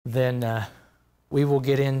then we will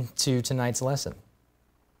get into tonight's lesson.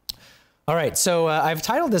 All right, so I've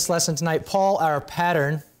titled this lesson tonight, Paul, Our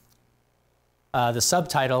Pattern. The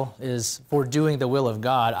subtitle is For Doing the Will of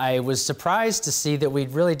God. I was surprised to see that we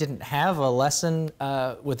really didn't have a lesson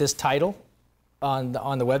with this title on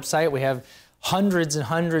the website. We have hundreds and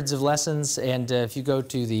hundreds of lessons, and if you go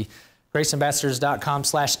to the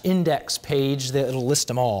graceambassadors.com/index page, it'll list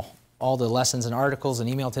them all the lessons and articles and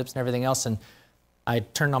email tips and everything else. And I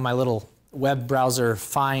turned on my little web browser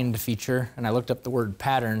find feature, and I looked up the word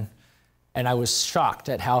pattern, and I was shocked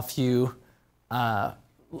at how few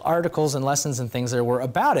articles and lessons and things there were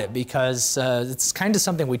about it, because it's kind of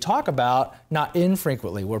something we talk about not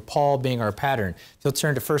infrequently, where Paul being our pattern. If you'll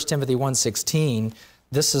turn to 1 Timothy 1:16,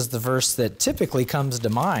 this is the verse that typically comes to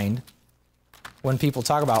mind when people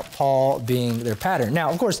talk about Paul being their pattern. Now,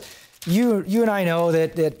 of course, you and I know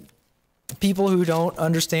that people who don't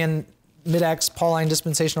understand Mid-Acts Pauline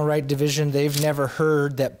dispensational right division, they've never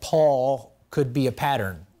heard that Paul could be a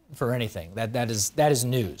pattern for anything. That is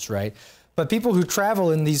news, right? But people who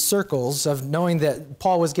travel in these circles of knowing that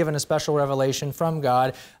Paul was given a special revelation from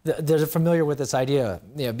God, they're familiar with this idea,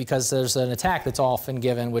 because there's an attack that's often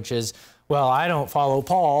given, which is, well, I don't follow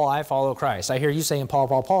Paul, I follow Christ. I hear you saying Paul,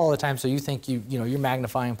 Paul, Paul all the time, so you think you're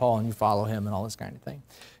magnifying Paul and you follow him and all this kind of thing.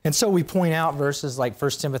 And so we point out verses like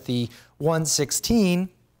 1 Timothy 1:16,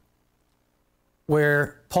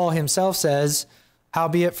 where Paul himself says,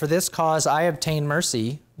 "Howbeit for this cause I obtain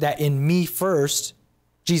mercy, that in me first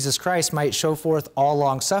Jesus Christ might show forth all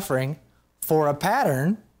long suffering for a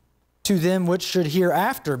pattern to them which should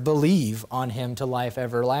hereafter believe on him to life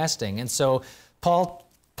everlasting." And so Paul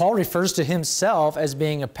refers to himself as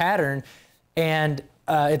being a pattern, and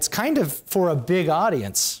it's kind of for a big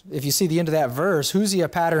audience. If you see the end of that verse, who's he a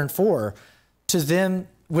pattern for? To them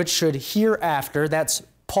which should hereafter, that's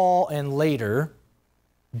Paul and later,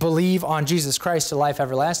 believe on Jesus Christ to life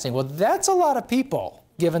everlasting. Well, that's a lot of people,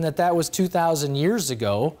 given that was 2,000 years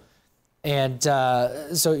ago. And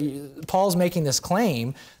so Paul's making this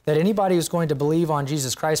claim that anybody who's going to believe on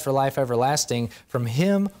Jesus Christ for life everlasting, from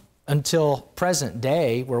him until present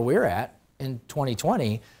day, where we're at in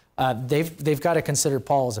 2020, they've got to consider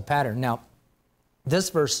Paul as a pattern. Now, this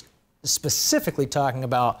verse is specifically talking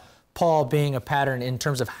about Paul being a pattern in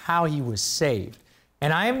terms of how he was saved.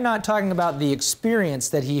 And I am not talking about the experience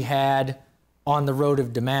that he had on the road to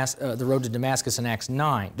Damascus in Acts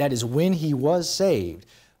 9. That is when he was saved.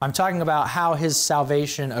 I'm talking about how his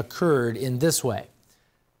salvation occurred in this way.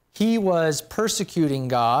 He was persecuting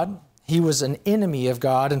God. He was an enemy of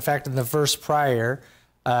God. In fact, in the verse prior,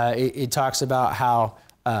 it talks about how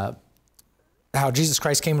Jesus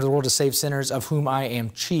Christ came into the world to save sinners, of whom I am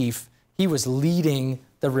chief. He was leading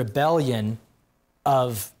the rebellion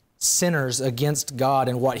of sinners against God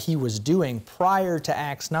and what he was doing prior to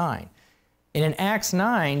Acts 9. And in Acts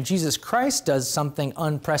 9, Jesus Christ does something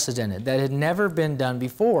unprecedented that had never been done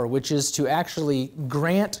before, which is to actually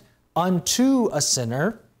grant unto a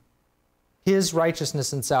sinner his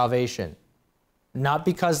righteousness and salvation. Not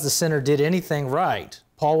because the sinner did anything right.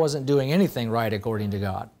 Paul wasn't doing anything right according to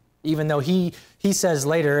God. Even though he says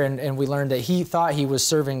later, and we learned that he thought he was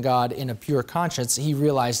serving God in a pure conscience, he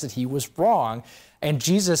realized that he was wrong. And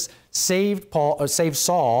Jesus saved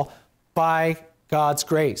Saul by God's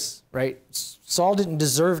grace, right? Saul didn't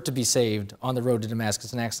deserve to be saved on the road to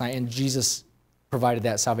Damascus in Acts 9, and Jesus provided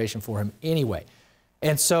that salvation for him anyway.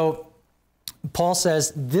 And so Paul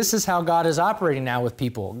says this is how God is operating now with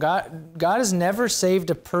people. God has never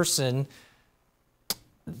saved a person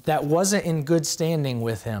that wasn't in good standing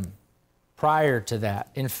with him prior to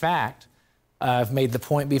that. In fact, I've made the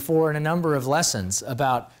point before in a number of lessons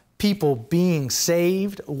about people being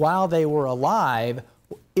saved while they were alive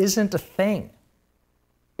isn't a thing.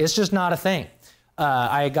 It's just not a thing.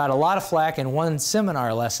 I got a lot of flack in one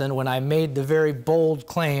seminar lesson when I made the very bold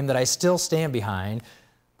claim that I still stand behind,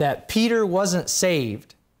 that Peter wasn't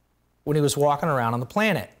saved when he was walking around on the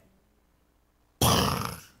planet.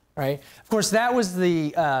 Right? Of course, that was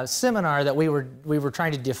the seminar that we were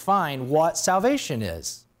trying to define what salvation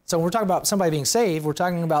is. So when we're talking about somebody being saved, we're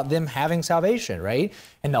talking about them having salvation, right?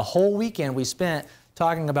 And the whole weekend we spent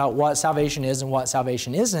talking about what salvation is and what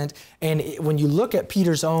salvation isn't. And when you look at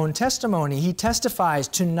Peter's own testimony, he testifies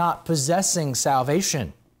to not possessing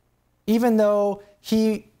salvation. Even though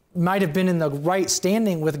he might have been in the right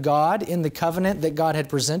standing with God in the covenant that God had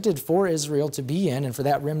presented for Israel to be in and for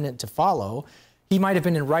that remnant to follow, he might have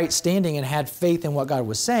been in right standing and had faith in what God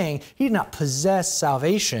was saying. He did not possess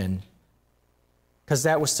salvation because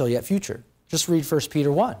that was still yet future. Just read 1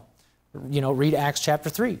 Peter 1. Read Acts chapter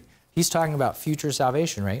 3. He's talking about future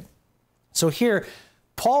salvation, right? So here,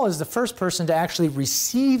 Paul is the first person to actually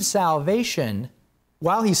receive salvation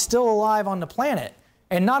while he's still alive on the planet.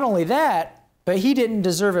 And not only that, but he didn't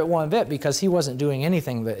deserve it one bit because he wasn't doing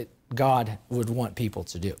anything that God would want people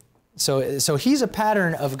to do. So he's a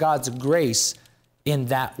pattern of God's grace in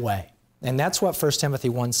that way. And that's what 1 Timothy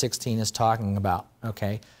 1:16 is talking about,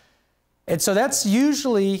 okay? And so that's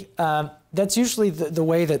usually the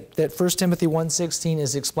way that 1 Timothy 1:16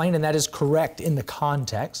 is explained, and that is correct in the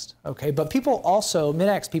context, okay? But people also,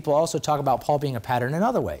 mid-Acts people also talk about Paul being a pattern in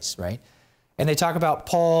other ways, right? And they talk about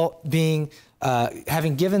Paul being,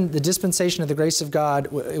 having given the dispensation of the grace of God,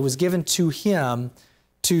 it was given to him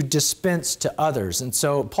to dispense to others. And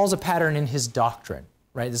so Paul's a pattern in his doctrine,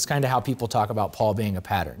 right? This is kind of how people talk about Paul being a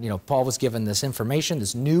pattern. You know, Paul was given this information,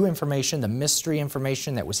 this new information, the mystery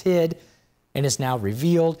information that was hid and is now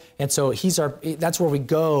revealed. And so that's where we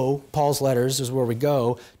go, Paul's letters is where we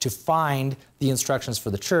go to find the instructions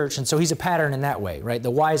for the church. And so he's a pattern in that way, right?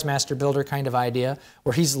 The wise master builder kind of idea,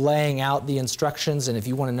 where he's laying out the instructions. And if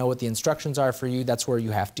you want to know what the instructions are for you, that's where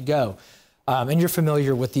you have to go. And you're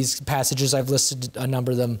familiar with these passages. I've listed a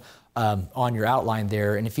number of them on your outline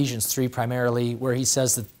there. In Ephesians 3 primarily, where he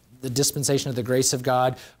says that the dispensation of the grace of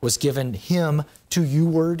God was given him to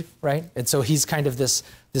you-ward, right? And so he's kind of this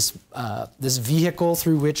vehicle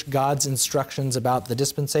through which God's instructions about the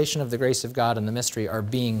dispensation of the grace of God and the mystery are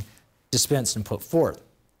being dispensed and put forth.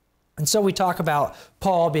 And so we talk about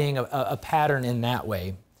Paul being a pattern in that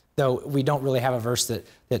way, though we don't really have a verse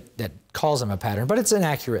that calls him a pattern, but it's an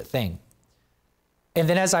accurate thing. And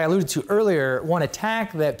then, as I alluded to earlier, one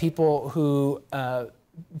attack that people who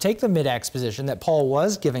take the mid-Acts position that Paul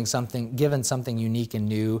was given something unique and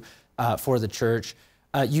new for the church,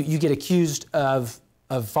 you get accused of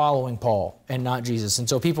following Paul and not Jesus. And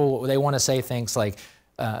so people, they want to say things like,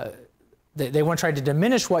 they want to try to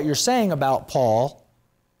diminish what you're saying about Paul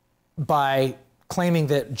by claiming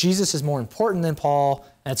that Jesus is more important than Paul,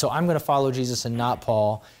 and so I'm going to follow Jesus and not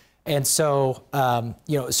Paul. And so,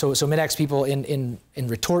 so mid-Acts people in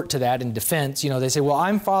retort to that, in defense, they say, well,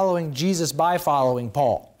 I'm following Jesus by following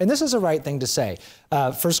Paul. And this is a right thing to say.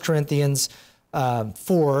 1 Corinthians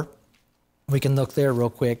 4, we can look there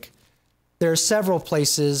real quick. There are several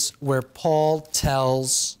places where Paul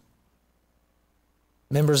tells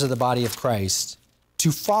members of the body of Christ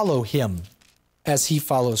to follow him as he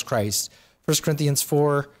follows Christ. 1 Corinthians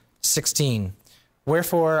 4:16,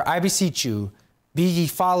 wherefore I beseech you, be ye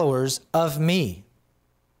followers of me,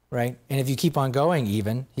 right? And if you keep on going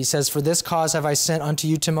even, he says, for this cause have I sent unto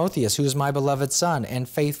you Timotheus, who is my beloved son and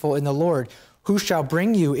faithful in the Lord, who shall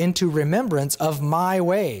bring you into remembrance of my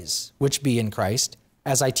ways, which be in Christ,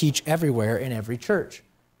 as I teach everywhere in every church.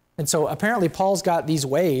 And so apparently Paul's got these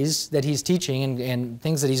ways that he's teaching and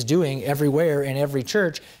things that he's doing everywhere in every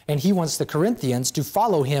church, and he wants the Corinthians to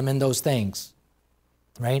follow him in those things,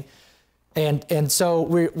 right? And so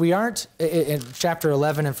we aren't, in chapter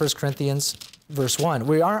 11 in 1 Corinthians, verse 1,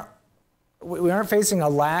 we aren't facing a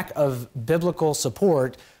lack of biblical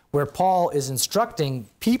support where Paul is instructing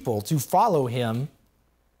people to follow him.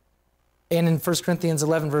 And in 1 Corinthians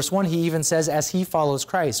 11, verse 1, he even says, as he follows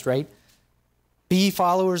Christ, right? Be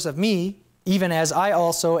followers of me, even as I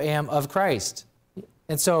also am of Christ.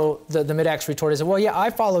 And so the mid-Acts retort is, well, yeah, I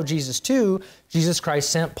follow Jesus too. Jesus Christ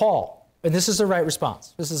sent Paul. And this is the right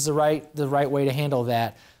response. This is the right way to handle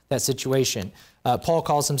that situation. Paul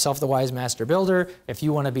calls himself the wise master builder. If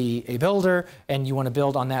you want to be a builder and you want to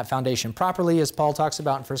build on that foundation properly, as Paul talks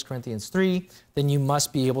about in 1 Corinthians 3, then you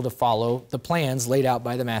must be able to follow the plans laid out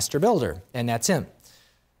by the master builder, and that's him.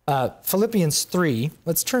 Philippians 3,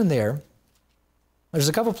 let's turn there. There's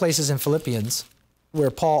a couple places in Philippians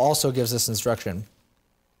where Paul also gives this instruction.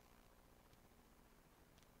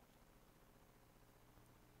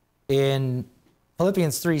 In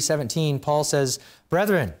Philippians 3:17, Paul says,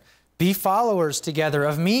 brethren, be followers together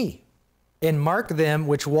of me, and mark them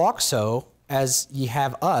which walk so, as ye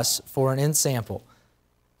have us for an ensample.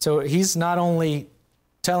 So he's not only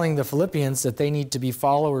telling the Philippians that they need to be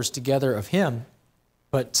followers together of him,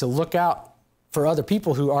 but to look out for other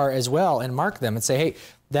people who are as well and mark them and say, hey,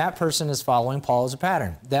 that person is following Paul as a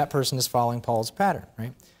pattern. That person is following Paul as a pattern,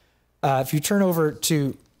 right? If you turn over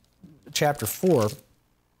to chapter 4,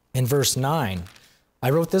 in verse 9, I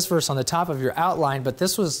wrote this verse on the top of your outline, but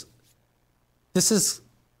there's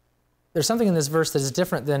something in this verse that is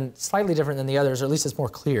slightly different than the others, or at least it's more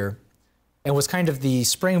clear, and was kind of the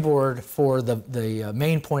springboard for the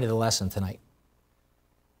main point of the lesson tonight.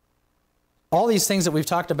 All these things that we've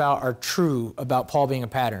talked about are true about Paul being a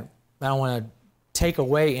pattern. I don't want to take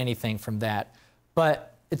away anything from that,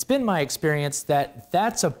 but it's been my experience that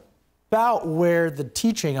that's about where the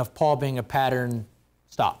teaching of Paul being a pattern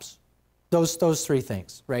stops. those three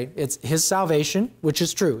things, right? It's his salvation, which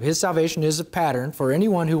is true. His salvation is a pattern for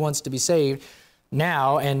anyone who wants to be saved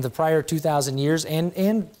now and the prior 2,000 years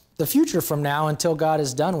and the future from now until God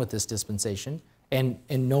is done with this dispensation. And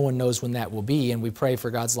no one knows when that will be. And we pray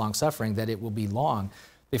for God's long suffering that it will be long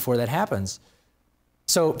before that happens.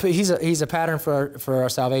 So he's a pattern for our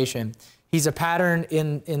salvation. He's a pattern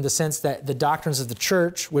in the sense that the doctrines of the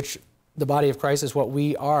church, which the body of Christ is what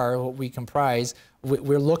we are, what we comprise,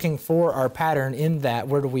 we're looking for our pattern in that.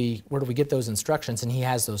 Where do we get those instructions? And he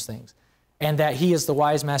has those things. And that he is the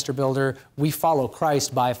wise master builder. We follow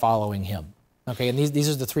Christ by following him. Okay, and these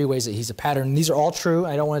are the three ways that he's a pattern. And these are all true.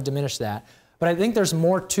 I don't want to diminish that. But I think there's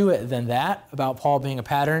more to it than that about Paul being a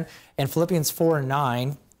pattern. And Philippians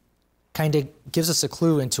 4:9 kind of gives us a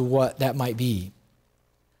clue into what that might be.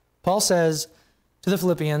 Paul says to the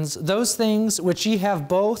Philippians, those things which ye have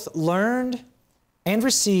both learned and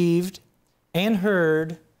received and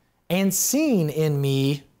heard and seen in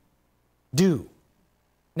me, do.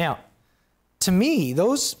 Now, to me,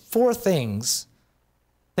 those four things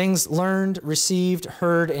learned, received,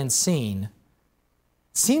 heard, and seen,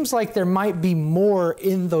 seems like there might be more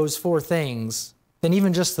in those four things than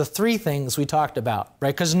even just the three things we talked about,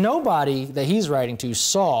 right? Because nobody that he's writing to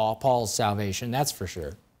saw Paul's salvation, that's for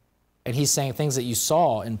sure. And he's saying things that you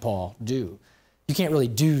saw in Paul, do. You can't really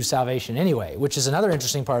do salvation anyway, which is another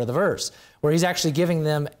interesting part of the verse, where he's actually giving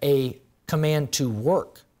them a command to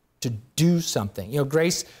work, to do something. You know,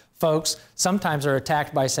 grace folks sometimes are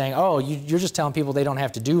attacked by saying, oh, you're just telling people they don't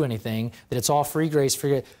have to do anything, that it's all free grace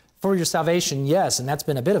for your salvation. Yes, and that's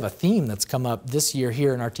been a bit of a theme that's come up this year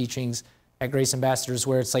here in our teachings at Grace Ambassadors,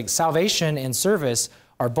 where it's like salvation and service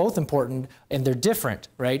are both important and they're different,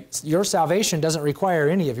 right? Your salvation doesn't require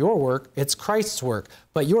any of your work, it's Christ's work,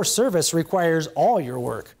 but your service requires all your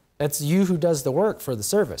work. That's you who does the work for the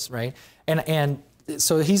service, right? And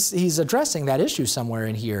so he's addressing that issue somewhere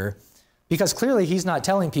in here, because clearly he's not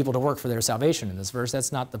telling people to work for their salvation in this verse.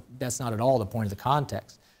 That's not at all the point of the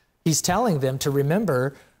context. He's telling them to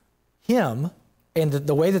remember him and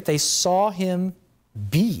the way that they saw him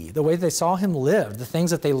be, the way they saw him live, the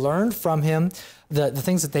things that they learned from him, the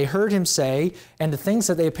things that they heard him say, and the things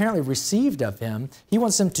that they apparently received of him. He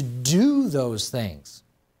wants them to do those things.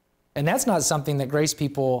 And that's not something that grace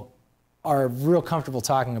people are real comfortable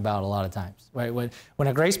talking about a lot of times. Right? When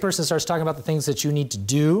a grace person starts talking about the things that you need to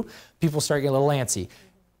do, people start getting a little antsy.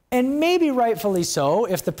 And maybe rightfully so,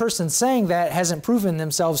 if the person saying that hasn't proven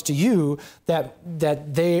themselves to you that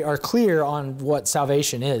they are clear on what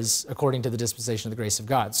salvation is according to the dispensation of the grace of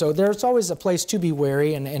God. So there's always a place to be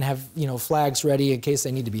wary and have flags ready in case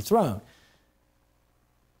they need to be thrown.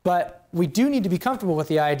 But we do need to be comfortable with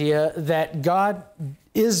the idea that God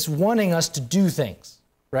is wanting us to do things,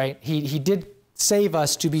 right? He did save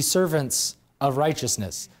us to be servants of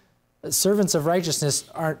righteousness. Servants of righteousness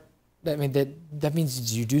aren't, that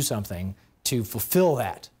means you do something to fulfill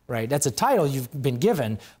that, right? That's a title you've been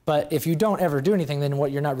given, but if you don't ever do anything, then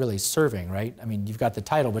you're not really serving, right? I mean, you've got the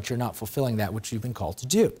title, but you're not fulfilling that which you've been called to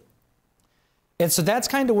do. And so that's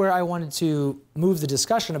kind of where I wanted to move the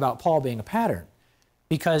discussion about Paul being a pattern,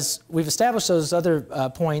 because we've established those other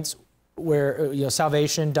points where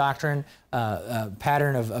salvation, doctrine,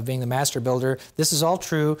 pattern of being the master builder. This is all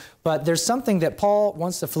true, but there's something that Paul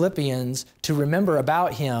wants the Philippians to remember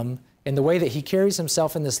about him in the way that he carries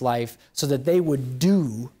himself in this life so that they would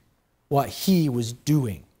do what he was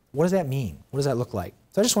doing. What does that mean? What does that look like?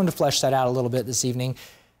 So I just wanted to flesh that out a little bit this evening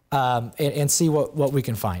and see what we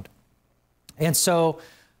can find. And so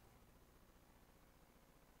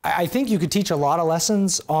I think you could teach a lot of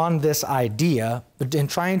lessons on this idea, but in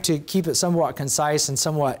trying to keep it somewhat concise and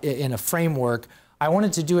somewhat in a framework, I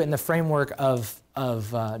wanted to do it in the framework of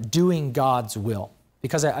doing God's will,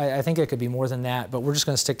 because I think it could be more than that, but we're just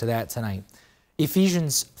going to stick to that tonight.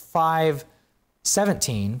 Ephesians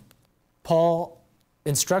 5:17, Paul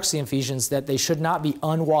instructs the Ephesians that they should not be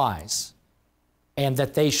unwise and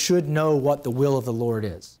that they should know what the will of the Lord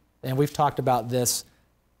is. And we've talked about this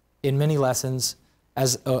in many lessons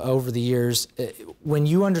over the years. When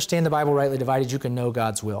you understand the Bible rightly divided, you can know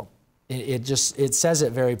God's will. It says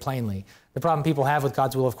it very plainly. The problem people have with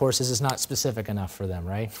God's will, of course, is it's not specific enough for them,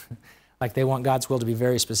 right? Like they want God's will to be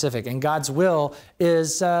very specific. And God's will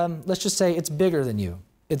is, let's just say, it's bigger than you.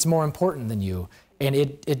 It's more important than you. And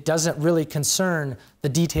it doesn't really concern the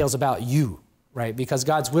details about you, right? Because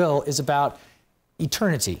God's will is about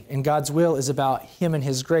eternity. And God's will is about him and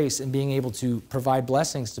his grace and being able to provide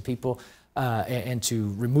blessings to people and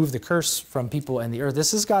to remove the curse from people and the earth.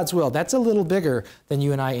 This is God's will. That's a little bigger than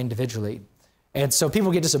you and I individually. And so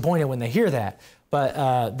people get disappointed when they hear that.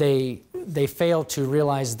 but they fail to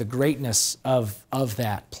realize the greatness of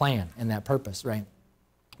that plan and that purpose, right?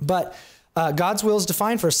 But God's will is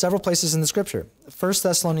defined for us several places in the Scripture. 1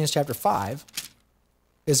 Thessalonians chapter 5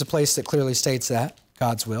 is a place that clearly states that,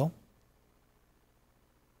 God's will.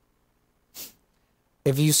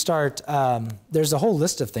 If you start, there's a whole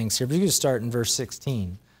list of things here, but you can start in verse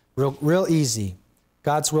 16. Real easy.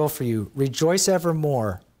 God's will for you. Rejoice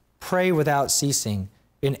evermore. Pray without ceasing.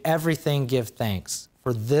 In everything give thanks.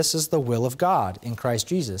 For this is the will of God in Christ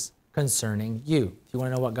Jesus concerning you. If you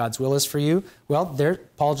want to know what God's will is for you, well, there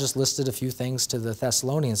Paul just listed a few things to the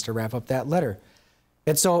Thessalonians to wrap up that letter.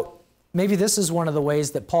 And so maybe this is one of the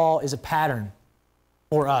ways that Paul is a pattern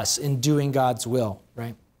for us in doing God's will,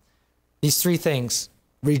 right? These three things: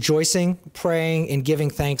 rejoicing, praying, and giving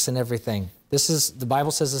thanks in everything. The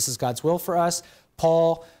Bible says this is God's will for us.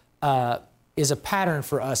 Paul is a pattern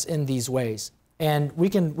for us in these ways. And we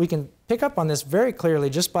can pick up on this very clearly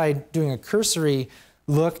just by doing a cursory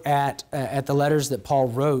look at the letters that Paul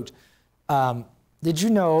wrote. Did you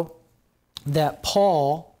know that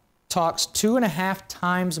Paul talks 2.5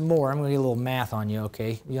 times more? I'm going to get a little math on you,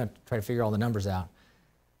 okay? You have to try to figure all the numbers out.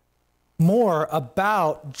 More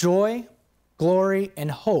about joy, glory,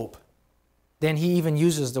 and hope than he even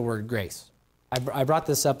uses the word grace. I brought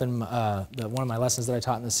this up in one of my lessons that I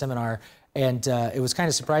taught in the seminar, and it was kind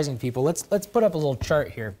of surprising to people. Let's put up a little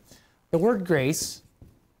chart here. The word grace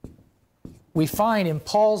we find in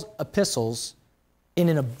Paul's epistles in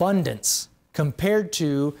an abundance compared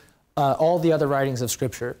to all the other writings of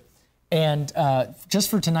Scripture. And just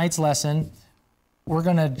for tonight's lesson, we're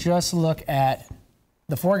going to just look at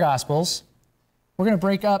the 4 Gospels. We're going to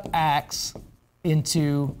break up Acts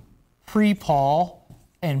into pre-Paul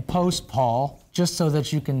and post-Paul, just so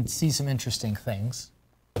that you can see some interesting things.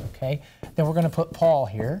 Okay? Then we're going to put Paul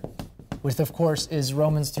here, which of course is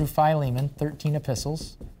Romans through Philemon, 13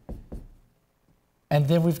 epistles. And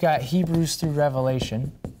then we've got Hebrews through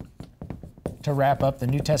Revelation to wrap up the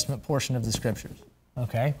New Testament portion of the Scriptures.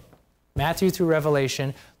 Okay? Matthew through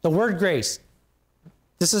Revelation. The word grace.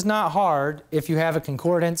 This is not hard if you have a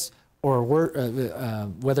concordance or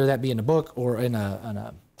whether that be in a book or in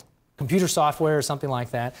a computer software or something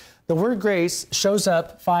like that. The word grace shows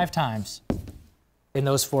up 5 times in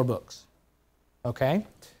those 4 books. Okay?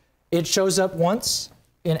 It shows up once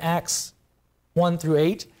in Acts 1 through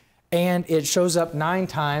 8, and it shows up 9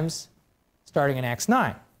 times starting in Acts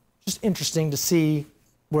 9. Just interesting to see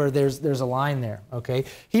where there's a line there. Okay?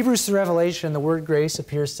 Hebrews through Revelation, the word grace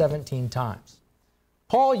appears 17 times.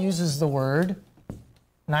 Paul uses the word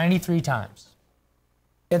 93 times.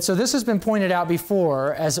 And so this has been pointed out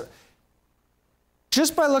before as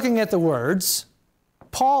just by looking at the words,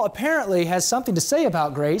 Paul apparently has something to say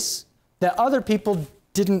about grace that other people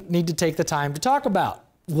didn't need to take the time to talk about.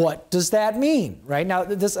 What does that mean, right? Now,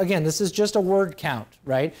 this is just a word count,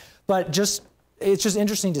 right? But it's just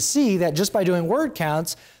interesting to see that just by doing word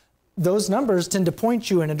counts, those numbers tend to point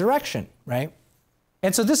you in a direction, right?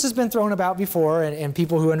 And so this has been thrown about before, and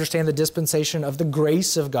people who understand the dispensation of the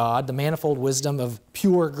grace of God, the manifold wisdom of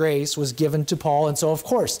pure grace was given to Paul. And so, of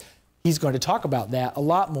course, he's going to talk about that a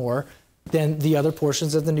lot more than the other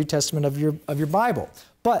portions of the New Testament of your Bible.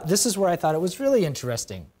 But this is where I thought it was really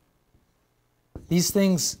interesting. These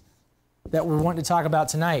things that we're wanting to talk about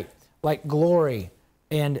tonight, like glory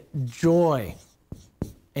and joy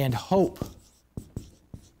and hope.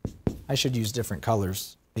 I should use different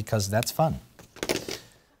colors because that's fun.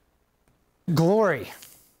 Glory.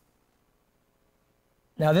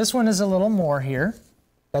 Now this one is a little more here.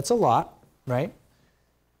 That's a lot, right?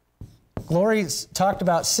 Glory is talked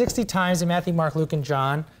about 60 times in Matthew, Mark, Luke, and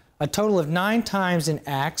John, a total of 9 times in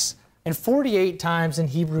Acts, and 48 times in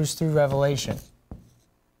Hebrews through Revelation.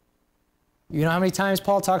 You know how many times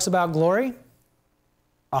Paul talks about glory?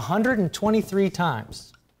 123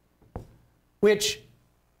 times, which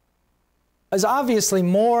is obviously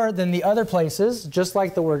more than the other places, just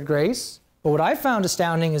like the word grace. But what I found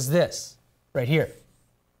astounding is this, right here.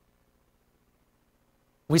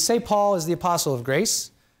 We say Paul is the apostle of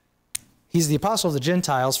grace. He's the apostle of the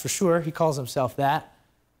Gentiles, for sure. He calls himself that.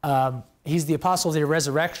 He's the apostle of the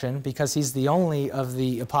resurrection because he's the only of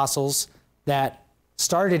the apostles that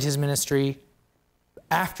started his ministry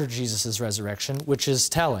after Jesus' resurrection, which is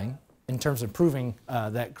telling in terms of proving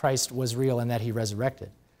that Christ was real and that he resurrected.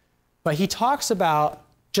 But he talks about,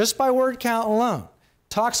 just by word count alone,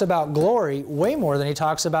 talks about glory way more than he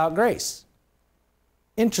talks about grace.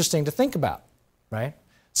 Interesting to think about, right?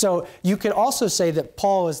 So you could also say that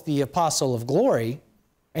Paul is the apostle of glory,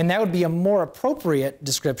 and that would be a more appropriate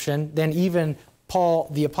description than even Paul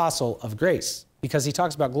the apostle of grace, because he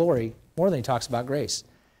talks about glory more than he talks about grace.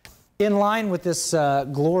 In line with this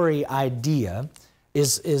glory idea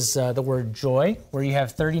is the word joy, where you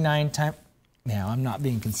have 39 times. Now, I'm not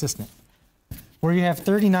being consistent. Where you have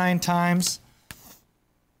 39 times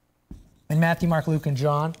in Matthew, Mark, Luke, and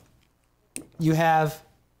John. You have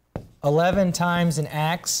 11 times in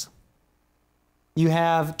Acts. You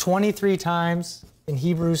have 23 times in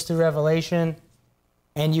Hebrews through Revelation.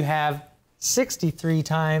 And you have 63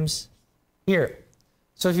 times here.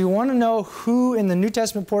 So if you want to know who in the New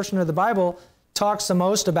Testament portion of the Bible talks the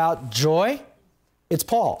most about joy, it's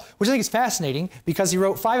Paul, which I think is fascinating because he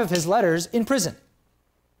wrote 5 of his letters in prison,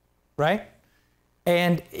 right?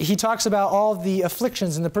 And he talks about all the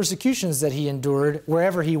afflictions and the persecutions that he endured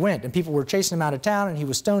wherever he went. And people were chasing him out of town, and he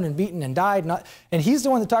was stoned and beaten and died. And he's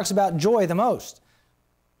the one that talks about joy the most.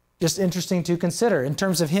 Just interesting to consider in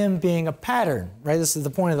terms of him being a pattern, right? This is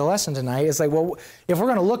the point of the lesson tonight. It's like, well, if we're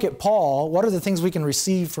going to look at Paul, what are the things we can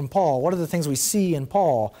receive from Paul? What are the things we see in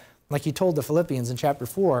Paul? Like he told the Philippians in chapter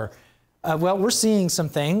 4. Well, we're seeing some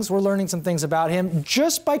things. We're learning some things about him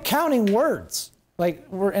just by counting words.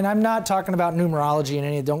 And I'm not talking about numerology and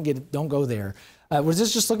any. Don't go there. We're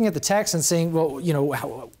just looking at the text and saying, well, you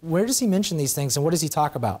know, where does he mention these things and what does he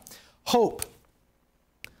talk about? Hope.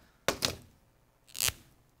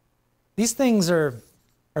 These things are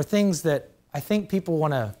things that I think people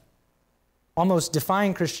want to almost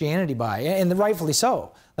define Christianity by, and rightfully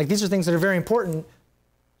so. Like these are things that are very important,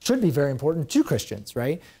 should be very important to Christians,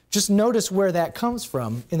 right? Just notice where that comes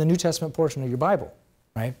from in the New Testament portion of your Bible,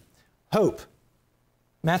 right? Hope.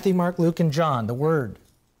 Matthew, Mark, Luke, and John, the word,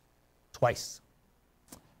 twice.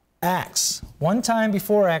 Acts, 1 time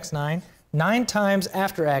before Acts 9, 9 times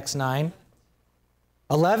after Acts 9,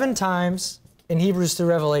 11 times in Hebrews through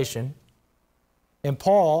Revelation, and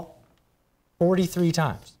Paul, 43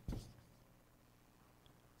 times.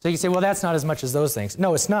 So you can say, well, that's not as much as those things.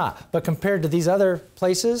 No, it's not. But compared to these other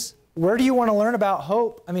places, where do you want to learn about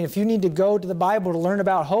hope? I mean, if you need to go to the Bible to learn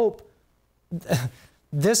about hope,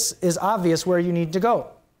 this is obvious where you need to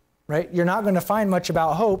go, right? You're not going to find much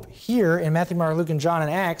about hope here in Matthew, Mark, Luke, and John,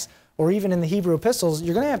 and Acts, or even in the Hebrew epistles.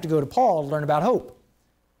 You're going to have to go to Paul to learn about hope.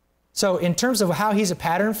 So in terms of how he's a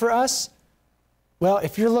pattern for us, well,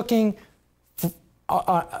 if you're looking,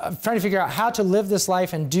 trying to figure out how to live this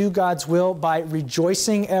life and do God's will by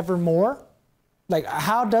rejoicing evermore, like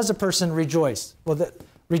how does a person rejoice? Well,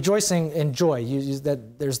 rejoicing in joy,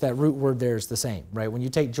 there's that root word there is the same, right? When you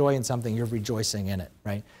take joy in something, you're rejoicing in it,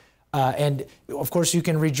 right? And of course, you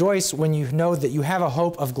can rejoice when you know that you have a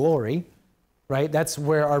hope of glory, right? That's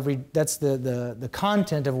where that's the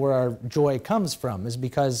content of where our joy comes from, is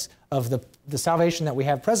because of the salvation that we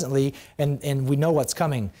have presently, and we know what's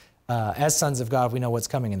coming. As sons of God, we know what's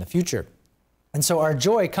coming in the future. And so our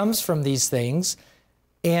joy comes from these things,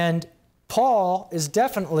 and Paul is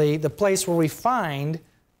definitely the place where we find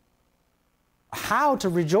how to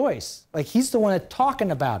rejoice. Like he's the one that's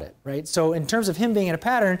talking about it, right? So in terms of him being in a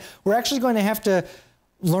pattern, we're actually going to have to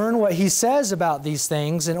learn what he says about these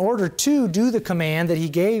things in order to do the command that he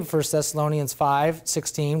gave 1 Thessalonians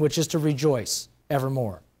 5:16, which is to rejoice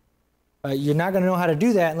evermore. You're not going to know how to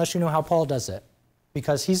do that unless you know how Paul does it,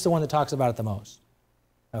 because he's the one that talks about it the most,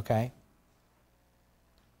 okay?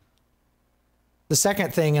 The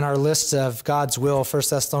second thing in our list of God's will, 1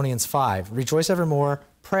 Thessalonians 5, rejoice evermore,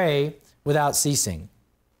 pray without ceasing.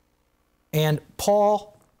 And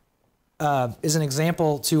Paul is an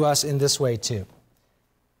example to us in this way too.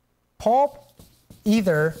 Paul,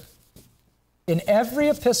 either in every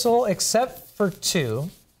epistle except for 2,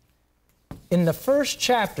 in the first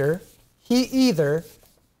chapter, he either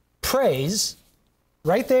prays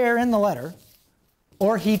right there in the letter,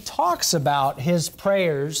 or he talks about his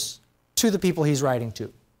prayers to the people he's writing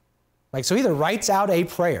to. Like, so he either writes out a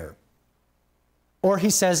prayer, or he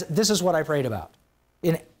says, this is what I prayed about.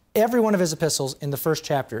 In every one of his epistles, in the first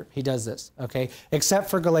chapter, he does this, okay? Except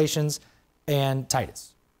for Galatians and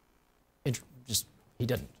Titus. He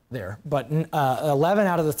didn't there. But 11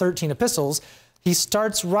 out of the 13 epistles, he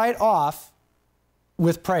starts right off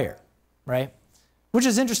with prayer, right? Which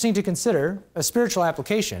is interesting to consider, a spiritual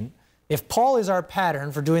application. If Paul is our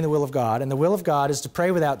pattern for doing the will of God, and the will of God is to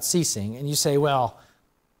pray without ceasing, and you say, well,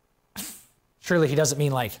 surely he doesn't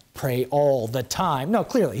mean like pray all the time. No,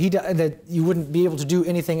 clearly, that you wouldn't be able to do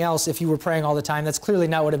anything else if you were praying all the time. That's clearly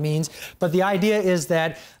not what it means. But the idea is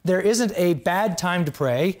that there isn't a bad time to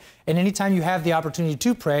pray, and anytime you have the opportunity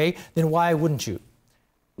to pray, then why wouldn't you?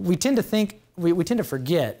 We tend to think, we tend to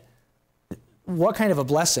forget what kind of a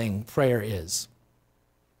blessing prayer is.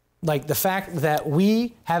 Like the fact that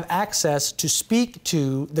we have access to speak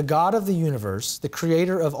to the God of the universe, the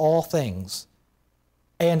creator of all things,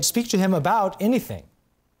 and speak to him about anything.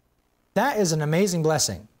 That is an amazing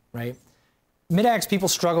blessing. right? Mid-Acts people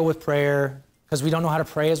struggle with prayer because we don't know how to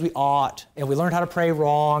pray as we ought, and we learned how to pray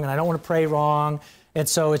wrong, and I don't want to pray wrong, and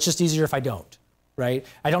so it's just easier if I don't, right?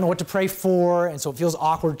 I don't know what to pray for, and so it feels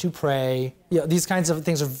awkward to pray. You know, these kinds of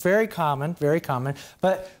things are very common,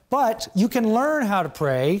 but you can learn how to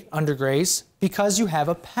pray under grace because you have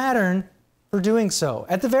a pattern for doing so.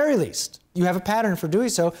 At the very least, you have a pattern for doing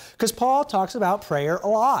so because Paul talks about prayer a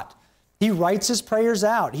lot. He writes his prayers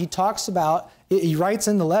out. He writes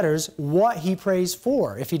in the letters what he prays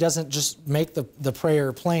for if he doesn't just make the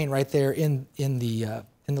prayer plain right there in the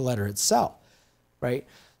letter itself, right?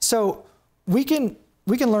 So we can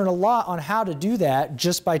learn a lot on how to do that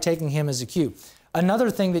just by taking him as a cue.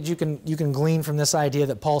 Another thing that you can glean from this idea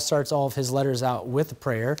that Paul starts all of his letters out with a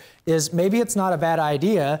prayer is maybe it's not a bad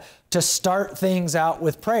idea to start things out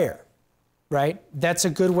with prayer, right? That's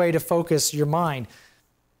a good way to focus your mind.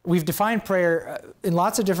 We've defined prayer in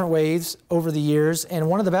lots of different ways over the years, and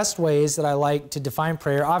one of the best ways that I like to define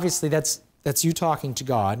prayer, obviously that's you talking to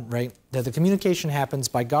God, right? That the communication happens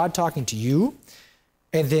by God talking to you,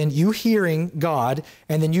 and then you hearing God,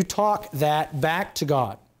 and then you talk that back to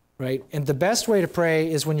God, right? And the best way to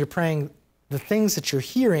pray is when you're praying the things that you're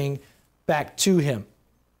hearing back to Him,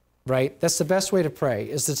 right? That's the best way to pray,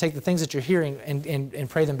 is to take the things that you're hearing and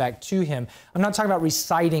pray them back to Him. I'm not talking about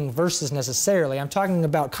reciting verses necessarily. I'm talking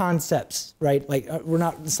about concepts, right? Like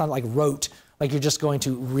it's not like rote, like you're just going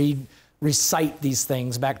to recite these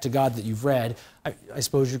things back to God that you've read. I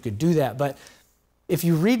suppose you could do that, but if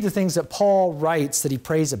you read the things that Paul writes that he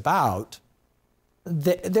prays about,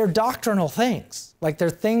 they're doctrinal things. Like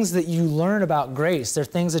they're things that you learn about grace. They're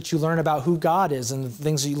things that you learn about who God is and the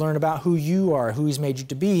things that you learn about who you are, who He's made you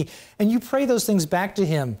to be. And you pray those things back to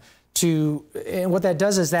Him. And what that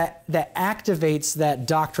does is that activates that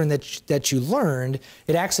doctrine that you learned.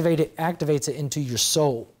 It activates it into your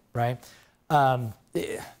soul, right?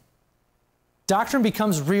 Doctrine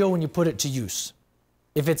becomes real when you put it to use.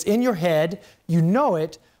 If it's in your head, you know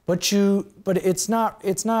it, but it's not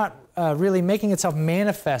really making itself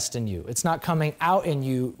manifest in you. It's not coming out in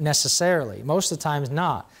you necessarily. Most of the times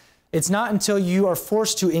not. It's not until you are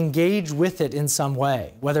forced to engage with it in some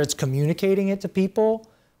way, whether it's communicating it to people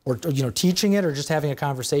or teaching it or just having a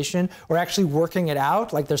conversation or actually working it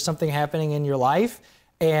out, like there's something happening in your life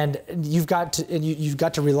and you've got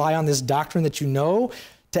to rely on this doctrine that you know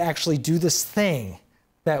to actually do this thing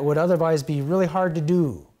that would otherwise be really hard to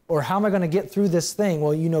do. Or how am I going to get through this thing?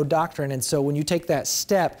 Well, you know doctrine, and so when you take that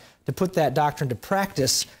step to put that doctrine to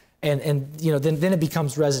practice, then it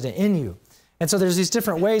becomes resident in you. And so there's these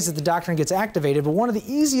different ways that the doctrine gets activated, but one of the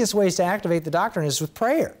easiest ways to activate the doctrine is with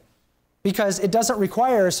prayer, because it doesn't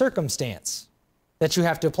require a circumstance that you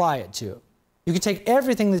have to apply it to. You can take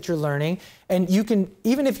everything that you're learning, and you can,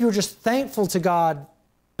 even if you're just thankful to God,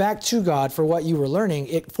 back to God for what you were learning,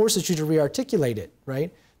 it forces you to re-articulate it,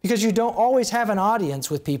 right? Because you don't always have an audience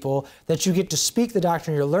with people that you get to speak the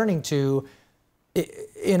doctrine you're learning to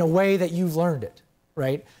in a way that you've learned it,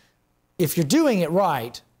 right? If you're doing it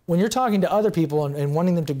right, when you're talking to other people and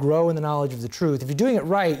wanting them to grow in the knowledge of the truth, if you're doing it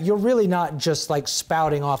right, you're really not just like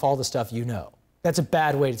spouting off all the stuff you know. That's a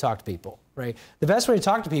bad way to talk to people, right? The best way to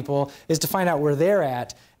talk to people is to find out where they're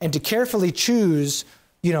at and to carefully choose,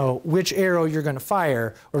 which arrow you're going to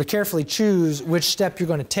fire, or to carefully choose which step you're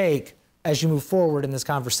going to take as you move forward in this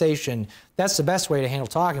conversation. That's the best way to handle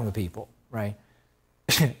talking with people, right?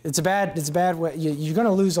 It's a bad way. You're going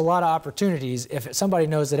to lose a lot of opportunities if somebody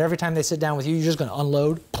knows that every time they sit down with you, you're just going to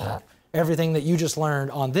unload everything that you just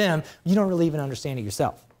learned on them. You don't really even understand it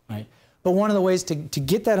yourself, right? But one of the ways to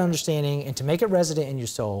get that understanding and to make it resident in your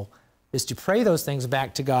soul is to pray those things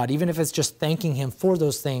back to God, even if it's just thanking Him for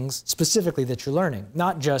those things specifically that you're learning.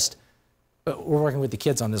 Not just, we're working with the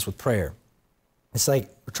kids on this with prayer. It's like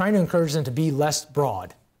we're trying to encourage them to be less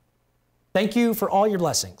broad. Thank you for all your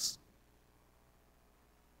blessings.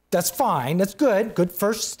 That's fine. That's good. Good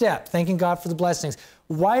first step, thanking God for the blessings.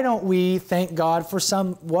 Why don't we thank God for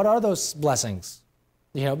what are those blessings?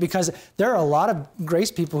 Because there are a lot of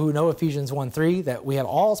grace people who know Ephesians 1:3, that we have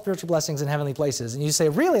all spiritual blessings in heavenly places. And you say,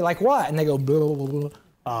 really, like what? And they go, blah, blah,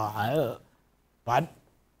 blah. What?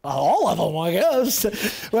 All of them, I guess.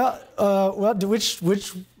 What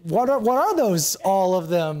are those? All of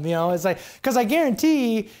them, It's like, because I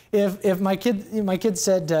guarantee if my kid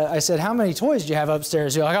said, I said, how many toys do you have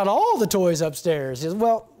upstairs? I got all the toys upstairs. He says,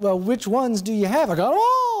 well, which ones do you have? I got them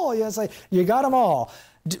all. It's like, you got them all.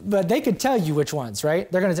 But they could tell you which ones,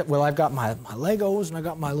 right? They're going to say, well, I've got my Legos and I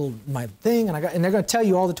got my thing and they're going to tell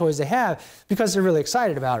you all the toys they have because they're really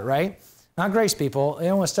excited about it, right? Not grace people. They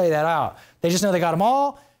don't want to study that out. They just know they got them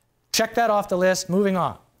all. Check that off the list. Moving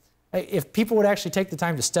on. If people would actually take the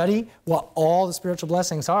time to study what all the spiritual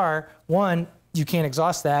blessings are, one, you can't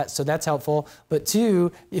exhaust that, so that's helpful. But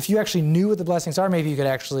two, if you actually knew what the blessings are, maybe you could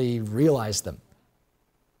actually realize them.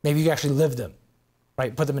 Maybe you could actually live them,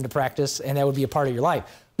 right? Put them into practice, and that would be a part of your life,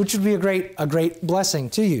 which would be a great blessing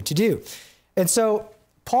to you to do. And so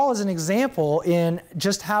Paul is an example in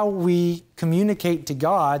just how we communicate to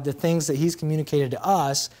God the things that he's communicated to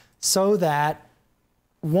us, so that,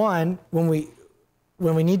 one, when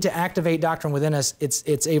we need to activate doctrine within us,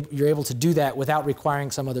 you're able to do that without requiring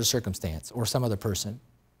some other circumstance or some other person.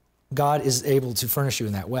 God is able to furnish you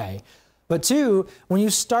in that way. But two, when you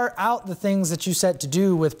start out the things that you set to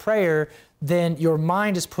do with prayer, then your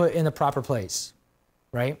mind is put in the proper place,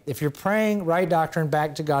 right? If you're praying right doctrine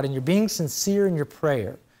back to God and you're being sincere in your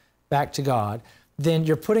prayer back to God, then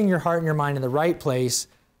you're putting your heart and your mind in the right place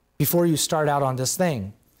before you start out on this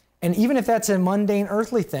thing. And even if that's a mundane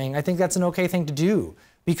earthly thing, I think that's an okay thing to do,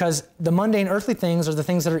 because the mundane earthly things are the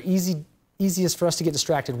things that are easiest for us to get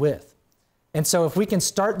distracted with. And so if we can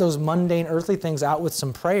start those mundane earthly things out with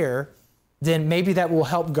some prayer, then maybe that will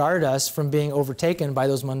help guard us from being overtaken by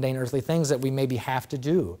those mundane earthly things that we maybe have to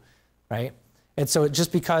do, right? And so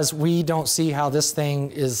just because we don't see how this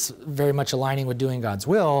thing is very much aligning with doing God's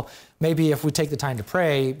will, maybe if we take the time to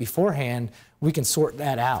pray beforehand, we can sort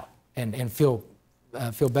that out and feel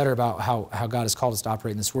better about how God has called us to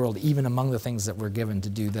operate in this world, even among the things that we're given to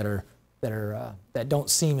do that don't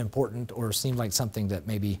seem important or seem like something that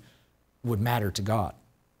maybe would matter to God,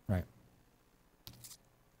 right?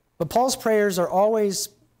 But Paul's prayers are always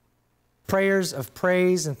prayers of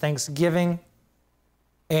praise and thanksgiving,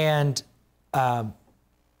 and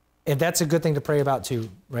that's a good thing to pray about too,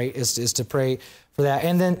 right? Is to pray for that,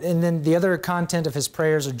 and then the other content of his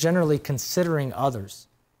prayers are generally considering others.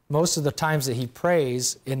 Most of the times that he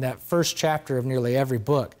prays in that first chapter of nearly every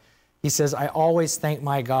book, he says, "I always thank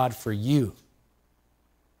my God for you."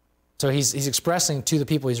 So he's expressing to the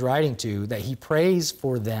people he's writing to that he prays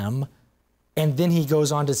for them, and then he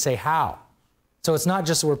goes on to say how. So it's not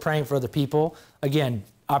just that we're praying for other people. Again,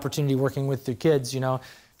 opportunity working with your kids,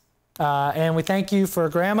 and we thank you for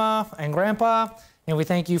Grandma and Grandpa, and we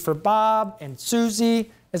thank you for Bob and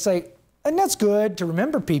Susie. It's like, and that's good to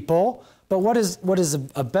remember people. But what is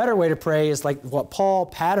a better way to pray is like what Paul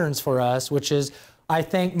patterns for us, which is, I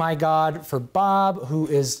thank my God for Bob, who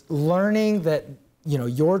is learning that,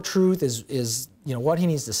 your truth is what he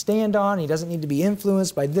needs to stand on. He doesn't need to be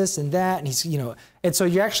influenced by this and that. And he's, and so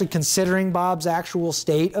you're actually considering Bob's actual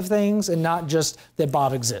state of things and not just that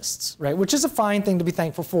Bob exists, right? Which is a fine thing to be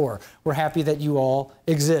thankful for. We're happy that you all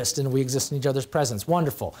exist and we exist in each other's presence.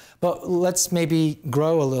 Wonderful. But let's maybe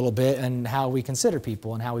grow a little bit in how we consider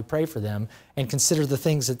people and how we pray for them and consider the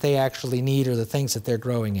things that they actually need or the things that they're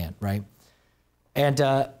growing in, right? And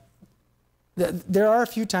there are a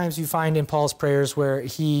few times you find in Paul's prayers where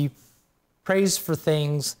he prays for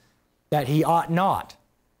things that he ought not.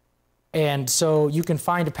 And so you can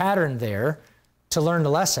find a pattern there to learn the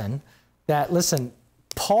lesson that, listen,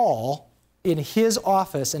 Paul, in his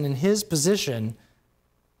office and in his position,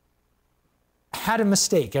 had a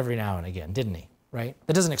mistake every now and again, didn't he? Right?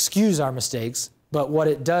 That doesn't excuse our mistakes, but what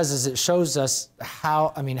it does is it shows us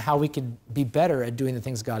how we could be better at doing the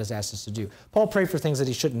things God has asked us to do. Paul prayed for things that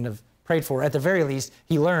he shouldn't have prayed for. At the very least,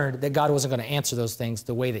 he learned that God wasn't going to answer those things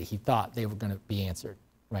the way that he thought they were going to be answered,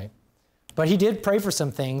 right? But he did pray for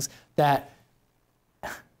some things that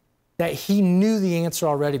he knew the answer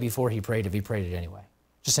already before he prayed, if he prayed it anyway.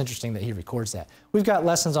 Just interesting that he records that. We've got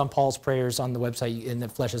lessons on Paul's prayers on the website, and it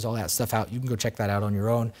fleshes all that stuff out. You can go check that out on your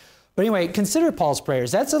own. But anyway, consider Paul's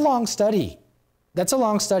prayers. That's a long study. That's a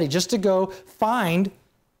long study, just to go find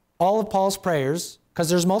all of Paul's prayers, because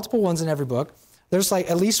there's multiple ones in every book. There's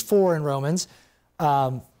like at least 4 in Romans.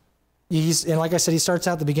 And like I said, he starts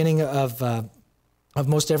out the beginning of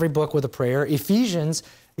most every book with a prayer. Ephesians,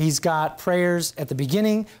 he's got prayers at the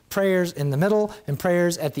beginning, prayers in the middle, and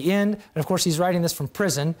prayers at the end. And of course, he's writing this from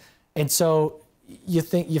prison. And so you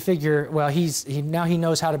figure, well, now he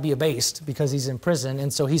knows how to be abased because he's in prison.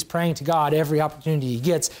 And so he's praying to God every opportunity he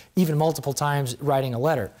gets, even multiple times writing a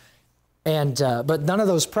letter. And but none of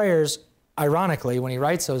those prayers, ironically, when he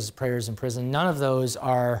writes those prayers in prison, none of those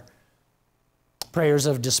are prayers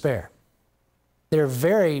of despair. They're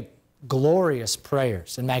very glorious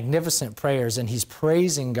prayers and magnificent prayers, and he's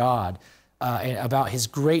praising God about his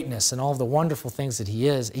greatness and all of the wonderful things that he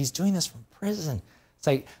is. He's doing this from prison. It's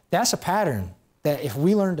like, that's a pattern that if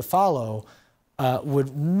we learn to follow, would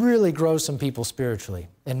really grow some people spiritually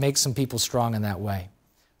and make some people strong in that way.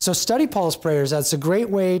 So study Paul's prayers. That's a great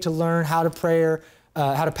way to learn how to pray,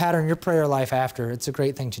 how to pattern your prayer life after. It's a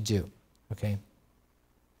great thing to do, okay?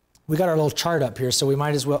 We got our little chart up here, so we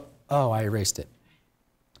might as well Oh, I erased it.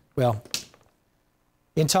 Well,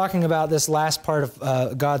 in talking about this last part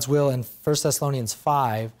of God's will in 1 Thessalonians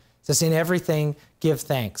 5, it says, in everything give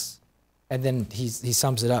thanks. And then he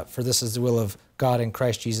sums it up, for this is the will of God in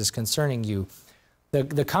Christ Jesus concerning you.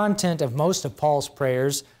 The content of most of Paul's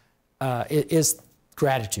prayers is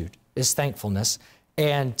gratitude, is thankfulness.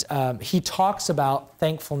 And he talks about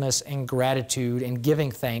thankfulness and gratitude and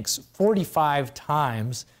giving thanks 45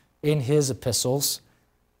 times in his epistles,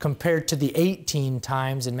 compared to the 18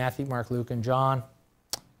 times in Matthew, Mark, Luke, and John,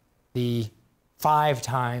 the 5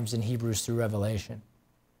 times in Hebrews through Revelation.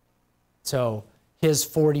 So his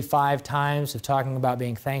 45 times of talking about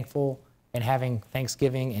being thankful and having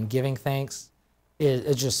thanksgiving and giving thanks,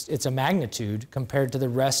 it's a magnitude compared to the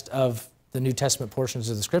rest of the New Testament portions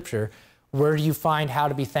of the Scripture. Where do you find how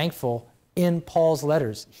to be thankful? In Paul's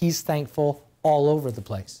letters. He's thankful all over the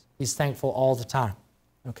place. He's thankful all the time.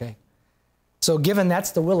 Okay? So given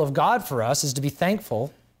that's the will of God for us, is to be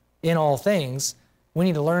thankful in all things, we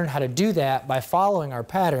need to learn how to do that by following our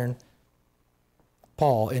pattern,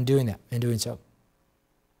 Paul, in doing that, in doing so.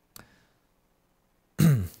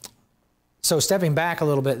 So stepping back a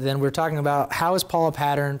little bit, then we're talking about how is Paul a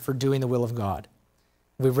pattern for doing the will of God?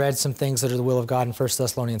 We've read some things that are the will of God in 1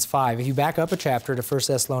 Thessalonians 5. If you back up a chapter to 1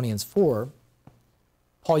 Thessalonians 4,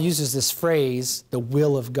 Paul uses this phrase, the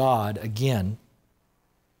will of God, again.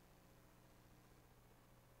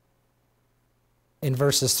 In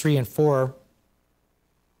verses 3 and 4,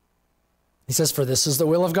 he says, for this is the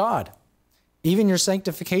will of God, even your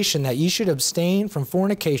sanctification, that ye should abstain from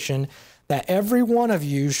fornication, that every one of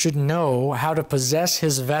you should know how to possess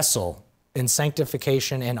his vessel in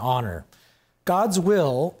sanctification and honor. God's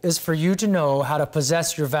will is for you to know how to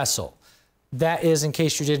possess your vessel. That is, in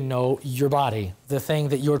case you didn't know, your body. The thing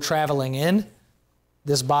that you're traveling in,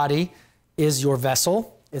 this body, is your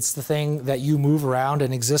vessel. It's the thing that you move around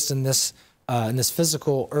and exist in this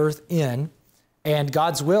physical earth in. And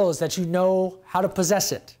God's will is that you know how to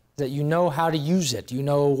possess it, that you know how to use it. You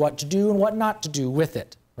know what to do and what not to do with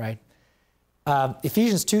it, right?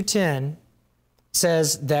 Ephesians 2:10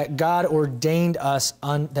 says that God ordained us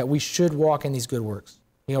that we should walk in these good works.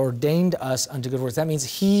 He ordained us unto good works. That means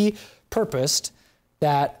he purposed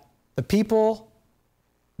that the people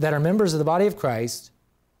that are members of the body of Christ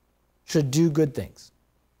should do good things.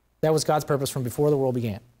 That was God's purpose from before the world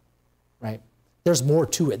began, right? There's more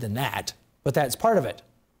to it than that, but that's part of it,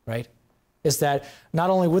 right? Is that not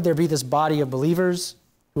only would there be this body of believers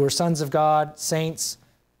who are sons of God, saints,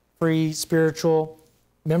 free, spiritual,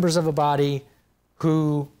 members of a body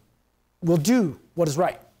who will do what is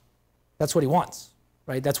right. That's what he wants,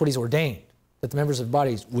 right? That's what he's ordained, that the members of the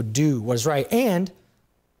bodies would do what is right and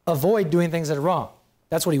avoid doing things that are wrong.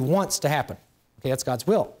 That's what he wants to happen. Okay, that's God's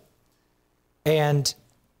will. And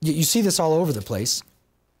you see this all over the place.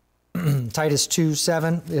 Titus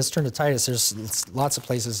 2:7. Let's turn to Titus. There's lots of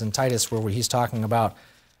places in Titus where he's talking about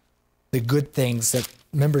the good things that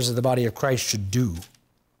members of the body of Christ should do.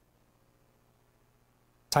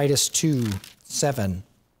 Titus 2:7.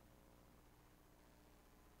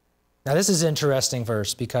 Now this is an interesting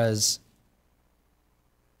verse because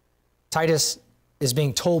Titus is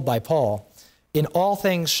being told by Paul, in all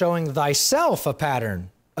things showing thyself a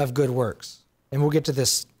pattern of good works. And we'll get to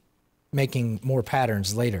this making more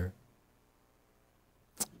patterns later.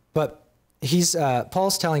 But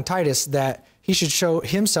Paul's telling Titus that he should show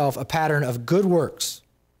himself a pattern of good works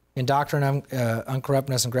in doctrine,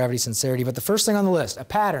 uncorruptness, and gravity, sincerity. But the first thing on the list, a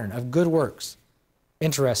pattern of good works.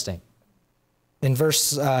 Interesting. In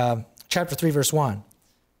chapter 3, verse 1.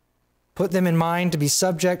 Put them in mind to be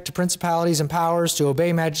subject to principalities and powers, to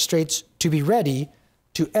obey magistrates, to be ready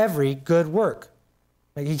to every good work.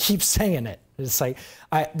 Like he keeps saying it. It's like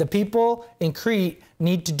the people in Crete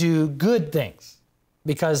need to do good things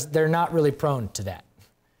because they're not really prone to that.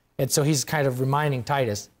 And so he's kind of reminding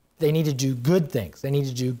Titus, they need to do good things. They need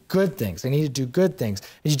to do good things. They need to do good things.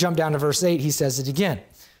 As you jump down to verse 8, he says it again.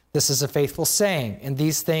 This is a faithful saying, and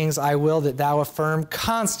these things I will that thou affirm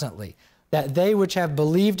constantly, that they which have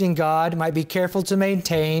believed in God might be careful to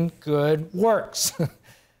maintain good works.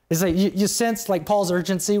 It's like you sense like Paul's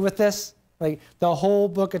urgency with this. Like the whole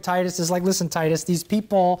book of Titus is like, listen, Titus, these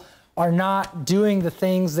people are not doing the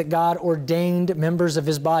things that God ordained members of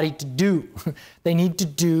his body to do. They need to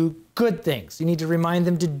do good things. You need to remind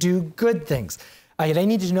them to do good things. They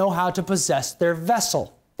need to know how to possess their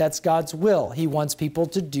vessel. That's God's will. He wants people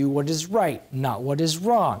to do what is right, not what is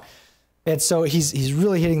wrong. And so he's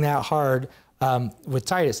really hitting that hard with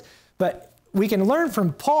Titus. But we can learn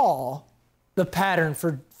from Paul the pattern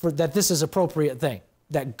for that this is appropriate thing,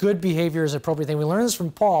 that good behavior is an appropriate thing. We learn this from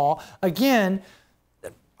Paul. Again,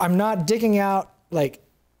 I'm not digging out like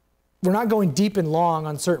we're not going deep and long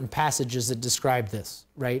on certain passages that describe this,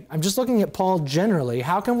 right? I'm just looking at Paul generally.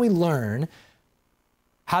 How can we learn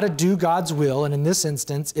how to do God's will? And in this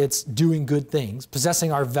instance, it's doing good things,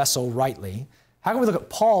 possessing our vessel rightly. How can we look at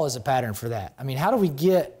Paul as a pattern for that? I mean, how do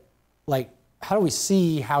we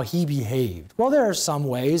see how he behaved? Well, there are some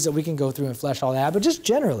ways that we can go through and flesh all that, but just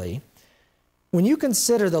generally, when you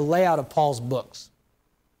consider the layout of Paul's books,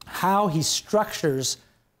 how he structures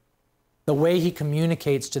the way he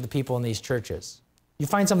communicates to the people in these churches, you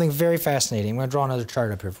find something very fascinating. I'm going to draw another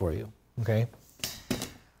chart up here for you, okay?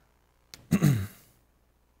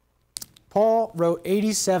 Paul wrote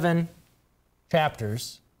 87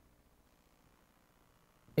 chapters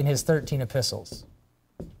in his 13 epistles,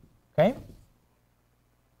 okay?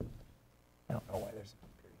 I don't know why there's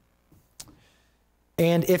a period.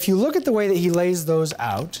 And if you look at the way that he lays those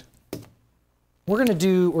out, we're going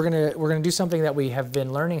to do something that we have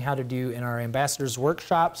been learning how to do in our ambassadors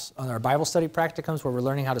workshops, on our Bible study practicums, where we're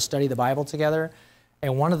learning how to study the Bible together.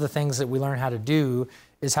 And one of the things that we learn how to do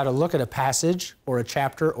is how to look at a passage or a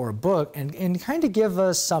chapter or a book and kind of give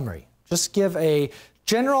a summary. Just give a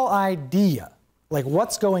general idea, like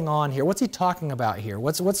what's going on here, what's he talking about here,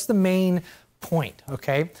 what's the main point,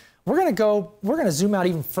 okay? We're going to zoom out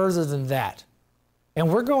even further than that. And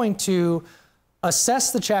we're going to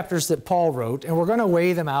assess the chapters that Paul wrote, and we're going to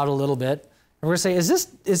weigh them out a little bit. And we're going to say,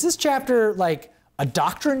 is this chapter like a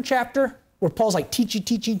doctrine chapter, where Paul's like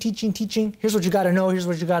teaching? Here's what you got to know, here's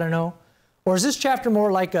what you got to know. Or is this chapter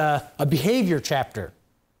more like a behavior chapter?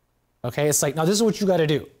 Okay, it's like, now this is what you got to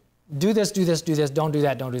do. Do this, do this, do this, don't do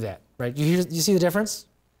that, right? You see the difference?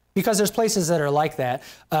 Because there's places that are like that.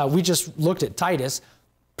 We just looked at Titus.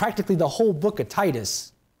 Practically the whole book of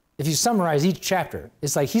Titus, if you summarize each chapter,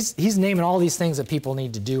 it's like he's naming all these things that people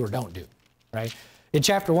need to do or don't do, right? In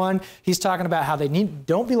chapter 1, he's talking about how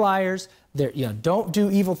don't be liars, don't do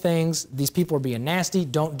evil things. These people are being nasty.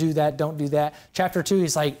 Don't do that, don't do that. Chapter 2,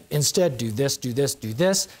 he's like, instead do this, do this, do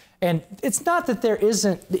this. And it's not that there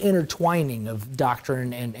isn't the intertwining of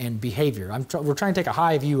doctrine and behavior. We're trying to take a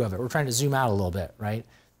high view of it. We're trying to zoom out a little bit, right?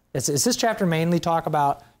 Is this chapter mainly talk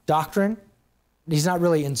about doctrine? He's not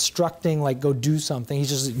really instructing, like, go do something. He's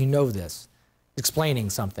just, this, explaining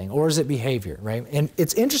something. Or is it behavior, right? And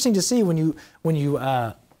it's interesting to see when you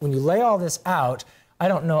lay all this out. I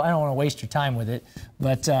don't want to waste your time with it,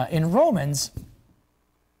 but in Romans,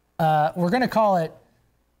 we're going to call it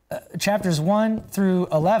chapters 1 through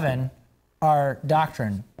 11 are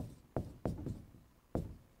doctrine,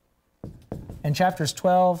 and chapters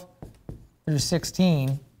 12 through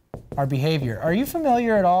 16 are behavior. Are you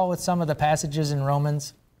familiar at all with some of the passages in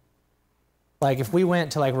Romans? Like if we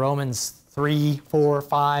went to like Romans 3, 4,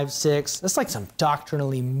 5, 6, that's like some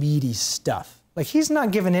doctrinally meaty stuff. Like he's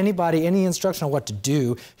not giving anybody any instruction on what to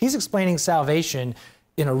do. He's explaining salvation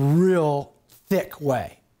in a real thick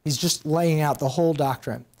way. He's just laying out the whole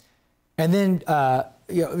doctrine. And then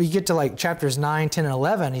you get to like chapters 9, 10, and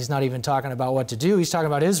 11, he's not even talking about what to do. He's talking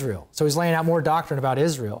about Israel. So he's laying out more doctrine about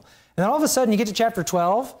Israel. And then all of a sudden you get to chapter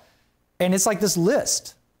 12, and it's like this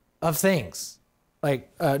list of things.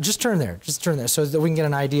 Like, just turn there so that we can get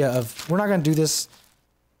an idea of, we're not going to do this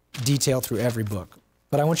detail through every book,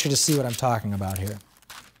 but I want you to see what I'm talking about here.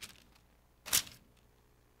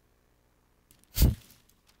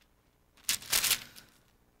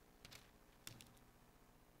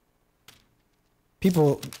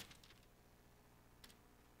 People,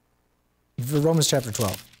 Romans chapter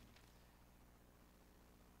 12.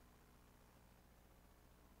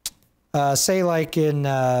 Say like in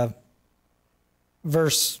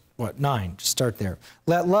verse 9, just start there.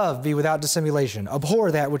 Let love be without dissimulation.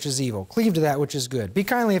 Abhor that which is evil. Cleave to that which is good. Be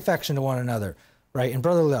kindly affectionate to one another, right? In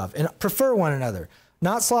brotherly love. And prefer one another.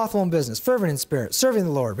 Not slothful in business. Fervent in spirit. Serving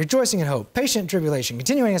the Lord. Rejoicing in hope. Patient in tribulation.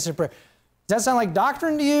 Continuing in prayer. Does that sound like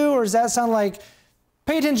doctrine to you? Or does that sound like,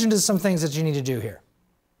 pay attention to some things that you need to do here?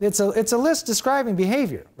 It's a list describing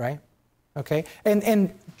behavior, right? Okay?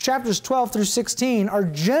 And chapters 12 through 16 are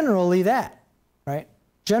generally that, right?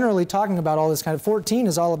 Generally talking about all this kind of. 14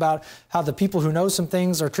 is all about how the people who know some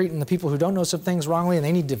things are treating the people who don't know some things wrongly, and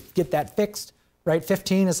they need to get that fixed, right?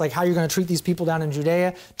 15 is like how you're going to treat these people down in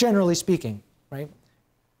Judea, generally speaking, right?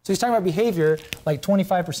 So he's talking about behavior like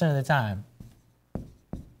 25% of the time,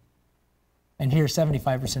 and here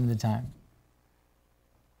 75% of the time.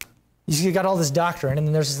 You got all this doctrine, and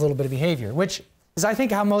then there's this little bit of behavior, which is, I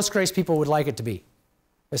think, how most grace people would like it to be.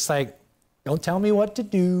 It's like, don't tell me what to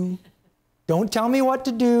do. Don't tell me what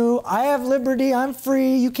to do. I have liberty. I'm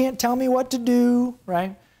free. You can't tell me what to do,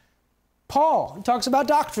 right? Paul, he talks about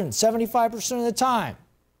doctrine 75% of the time.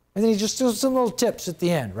 And then he just does some little tips at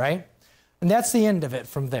the end, right? And that's the end of it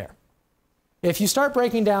from there. if you start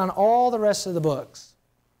breaking down all the rest of the books,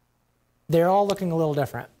 they're all looking a little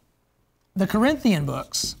different. The Corinthian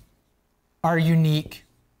books are unique.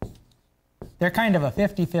 They're kind of a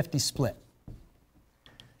 50-50 split.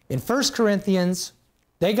 In 1 Corinthians,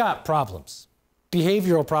 they got problems,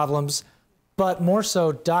 behavioral problems, but more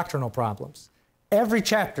so doctrinal problems. Every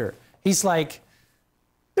chapter, he's like,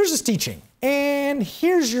 there's this teaching, and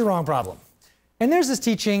here's your wrong problem. And there's this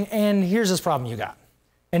teaching, and here's this problem you got.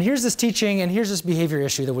 And here's this teaching, and here's this behavior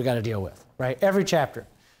issue that we got to deal with, right? Every chapter.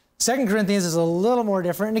 2 Corinthians is a little more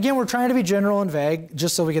different. And again, we're trying to be general and vague,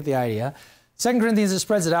 just so we get the idea. 2 Corinthians, it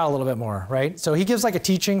spreads it out a little bit more, right? So he gives like a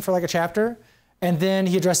teaching for like a chapter, and then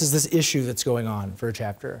he addresses this issue that's going on for a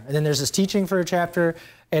chapter. And then there's this teaching for a chapter,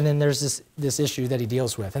 and then there's this issue that he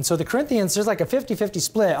deals with. And so the Corinthians, there's like a 50-50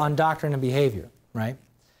 split on doctrine and behavior, right?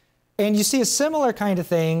 And you see a similar kind of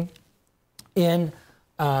thing in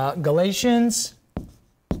Galatians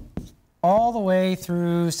all the way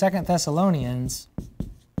through 2 Thessalonians,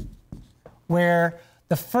 where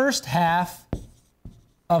the first half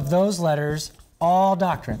of those letters, all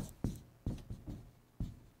doctrine.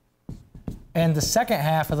 And the second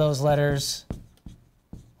half of those letters,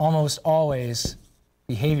 almost always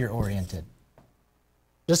behavior-oriented.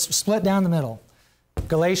 Just split down the middle.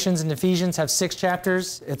 Galatians and Ephesians have 6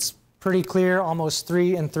 chapters. It's pretty clear, almost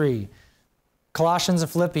 3 and 3. Colossians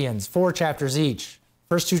and Philippians, 4 chapters each.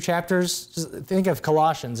 First 2 chapters, just think of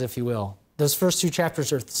Colossians, if you will. Those first 2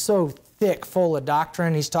 chapters are so thick, full of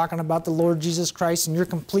doctrine. He's talking about the Lord Jesus Christ, and you're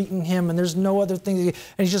complete in him, and there's no other thing. And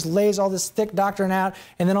he just lays all this thick doctrine out,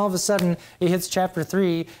 and then all of a sudden, he hits chapter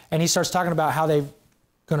 3, and he starts talking about how they're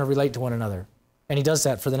going to relate to one another. And he does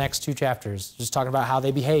that for the next 2 chapters, just talking about how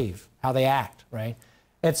they behave, how they act, right?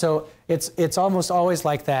 And so it's almost always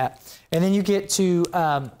like that. And then you get to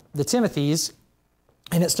the Timothys,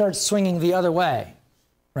 and it starts swinging the other way,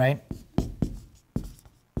 right?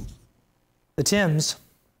 The Tims,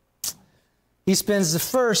 he spends the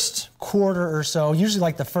first quarter or so, usually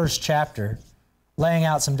like the first chapter, laying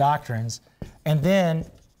out some doctrines. And then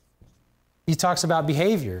he talks about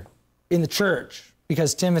behavior in the church,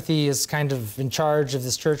 because Timothy is kind of in charge of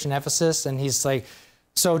this church in Ephesus. And he's like,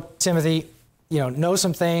 so Timothy, know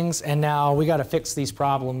some things, and now we got to fix these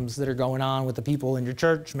problems that are going on with the people in your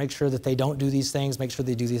church. Make sure that they don't do these things. Make sure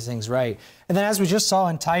they do these things right. And then as we just saw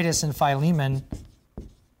in Titus and Philemon,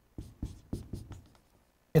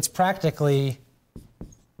 it's practically,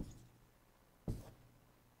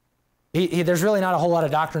 there's really not a whole lot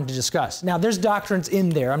of doctrine to discuss. Now, there's doctrines in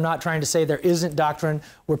there. I'm not trying to say there isn't doctrine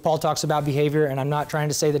where Paul talks about behavior, and I'm not trying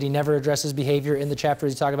to say that he never addresses behavior in the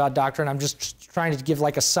chapters he talks about doctrine. I'm just trying to give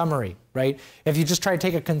like a summary, right? If you just try to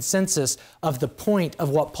take a consensus of the point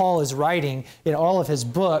of what Paul is writing in all of his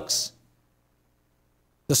books,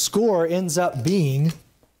 the score ends up being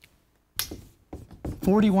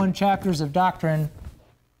 41 chapters of doctrine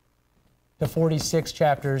to 46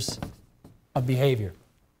 chapters of behavior.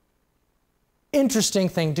 Interesting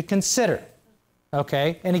thing to consider,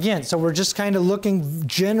 okay? And again, so we're just kind of looking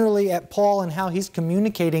generally at Paul and how he's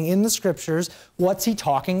communicating in the Scriptures. What's he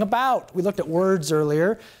talking about? We looked at words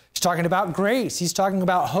earlier. He's talking about grace. He's talking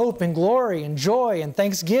about hope and glory and joy and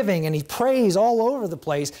thanksgiving, and he prays all over the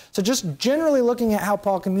place. So just generally looking at how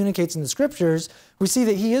Paul communicates in the Scriptures, we see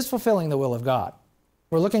that he is fulfilling the will of God.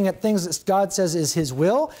 We're looking at things that God says is his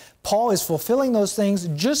will. Paul is fulfilling those things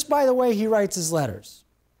just by the way he writes his letters.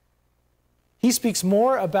 He speaks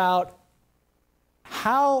more about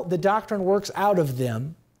how the doctrine works out of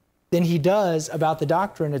them than he does about the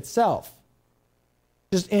doctrine itself.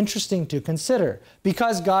 Just interesting to consider,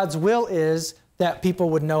 because God's will is that people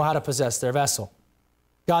would know how to possess their vessel.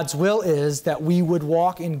 God's will is that we would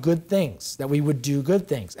walk in good things, that we would do good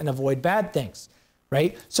things and avoid bad things,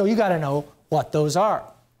 right? So you got to know what those are.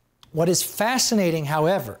 What is fascinating,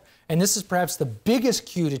 however, and this is perhaps the biggest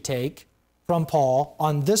cue to take from Paul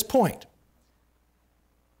on this point,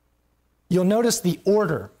 you'll notice the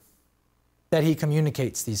order that he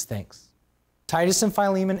communicates these things. Titus and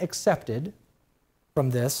Philemon accepted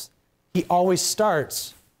from this. He always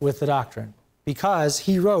starts with the doctrine, because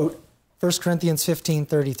he wrote 1 Corinthians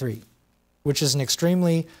 15:33, which is an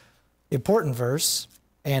extremely important verse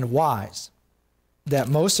and wise that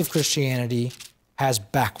most of Christianity has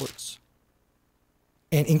backwards,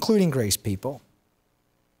 and including grace people.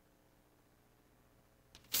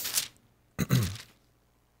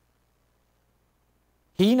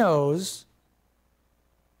 He knows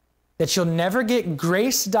that you'll never get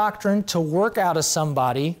grace doctrine to work out of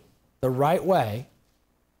somebody the right way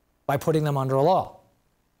by putting them under a law.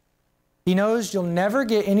 He knows you'll never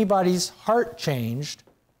get anybody's heart changed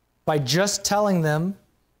by just telling them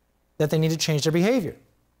that they need to change their behavior.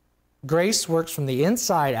 Grace works from the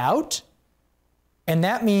inside out, and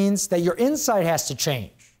that means that your inside has to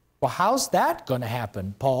change. Well, how's that going to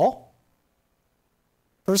happen, Paul?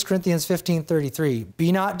 1 Corinthians 15:33,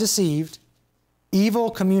 be not deceived, evil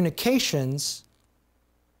communications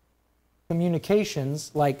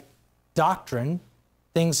like doctrine,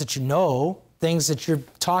 things that you know, things that you're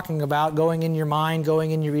talking about, going in your mind,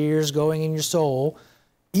 going in your ears, going in your soul,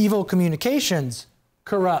 evil communications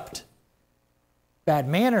corrupt. Bad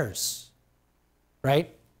manners,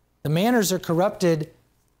 right? The manners are corrupted.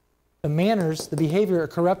 The behavior are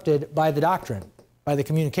corrupted by the doctrine, by the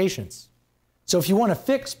communications. So if you want to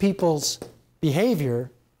fix people's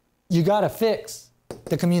behavior, you got to fix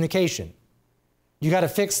the communication. You got to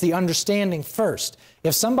fix the understanding first.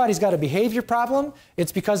 If somebody's got a behavior problem,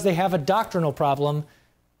 it's because they have a doctrinal problem.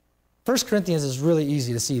 1 Corinthians is really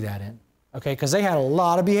easy to see that in, okay? Because they had a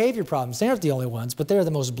lot of behavior problems. They aren't the only ones, but they're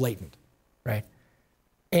the most blatant, right?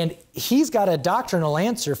 And he's got a doctrinal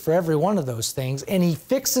answer for every one of those things, and he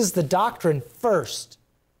fixes the doctrine first.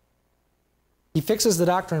 He fixes the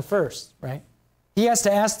doctrine first, right? He has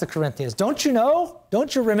to ask the Corinthians, don't you know?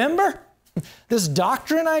 Don't you remember this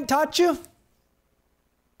doctrine I taught you?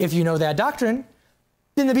 If you know that doctrine,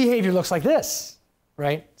 then the behavior looks like this,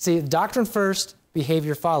 right? See, doctrine first,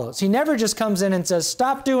 behavior follows. He never just comes in and says,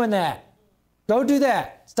 stop doing that. Go do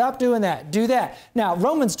that. Stop doing that. Do that. Now,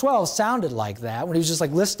 Romans 12 sounded like that when he was just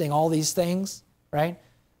like listing all these things, right?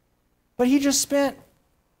 But he just spent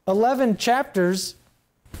 11 chapters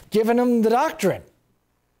giving them the doctrine.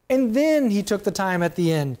 And then he took the time at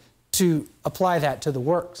the end to apply that to the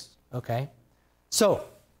works, okay? So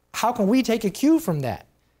how can we take a cue from that?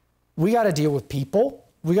 We got to deal with people.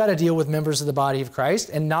 We got to deal with members of the body of Christ,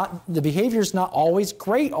 and the behavior's not always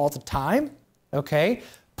great all the time, okay?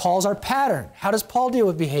 Paul's our pattern. How does Paul deal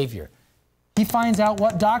with behavior? He finds out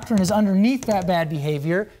what doctrine is underneath that bad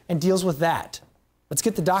behavior and deals with that. Let's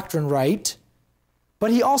get the doctrine right. But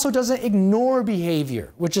he also doesn't ignore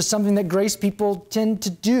behavior, which is something that grace people tend to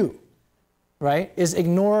do, right? Is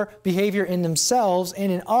ignore behavior in themselves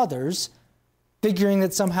and in others, figuring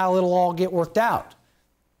that somehow it'll all get worked out.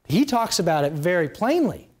 He talks about it very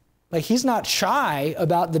plainly. Like, he's not shy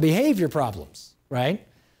about the behavior problems, right?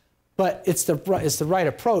 But it's the right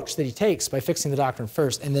approach that he takes by fixing the doctrine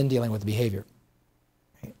first and then dealing with the behavior.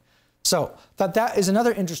 Right? So that is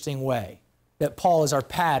another interesting way that Paul is our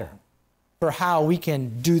pattern for how we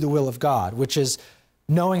can do the will of God, which is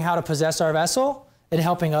knowing how to possess our vessel and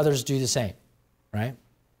helping others do the same, right?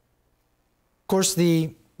 Of course,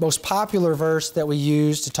 the most popular verse that we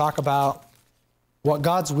use to talk about what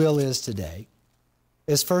God's will is today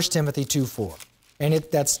is 1 Timothy 2:4. And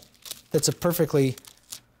that's a perfectly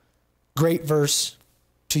great verse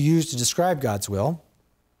to use to describe God's will.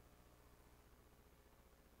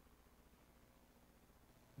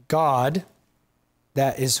 God,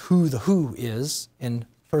 that is who the who is in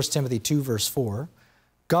 1 Timothy 2 verse 4.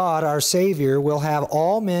 God, our Savior, will have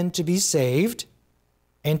all men to be saved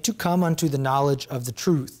and to come unto the knowledge of the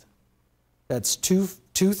truth. That's two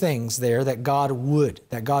things there that God would,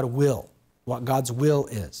 that God will, what God's will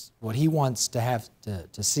is, what he wants to have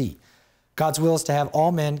to see. God's will is to have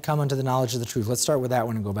all men come unto the knowledge of the truth. Let's start with that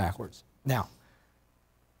one and go backwards. Now,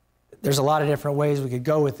 there's a lot of different ways we could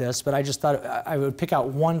go with this, but I just thought I would pick out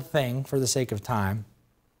one thing for the sake of time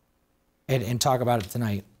and talk about it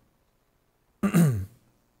tonight.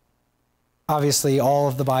 Obviously, all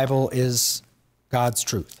of the Bible is God's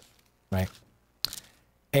truth, right?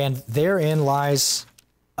 And therein lies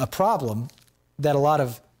a problem that a lot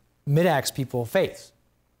of mid-Acts people face,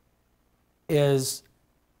 is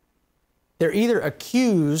they're either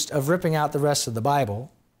accused of ripping out the rest of the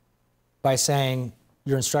Bible by saying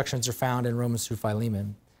your instructions are found in Romans through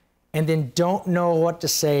Philemon, and then don't know what to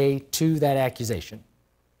say to that accusation,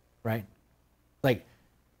 right? Like,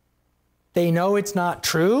 they know it's not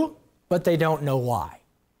true, but they don't know why,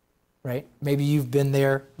 right? Maybe you've been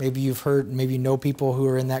there, maybe you've heard, maybe you know people who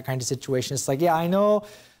are in that kind of situation. It's like, yeah, I know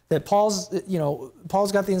that Paul's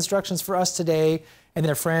got the instructions for us today, and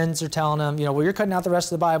their friends are telling them, well, you're cutting out the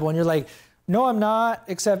rest of the Bible, and you're like, no, I'm not,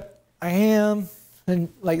 except I am.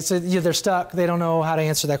 And like, so they're stuck. They don't know how to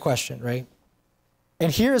answer that question, right?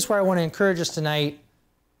 And here's where I want to encourage us tonight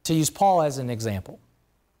to use Paul as an example.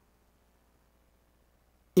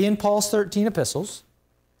 In Paul's 13 epistles,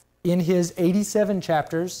 in his 87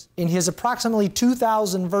 chapters, in his approximately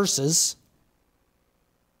 2,000 verses,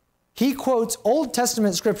 he quotes Old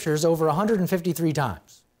Testament scriptures over 153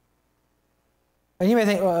 times. And you may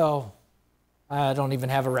think, well, I don't even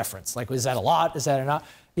have a reference. Like, is that a lot? Is that not?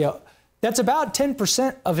 That's about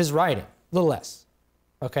 10% of his writing, a little less,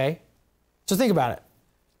 okay? So think about it.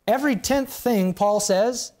 Every 10th thing Paul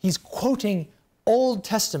says, he's quoting Old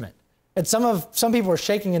Testament. And some people are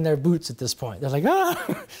shaking in their boots at this point. They're like,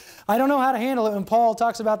 I don't know how to handle it when Paul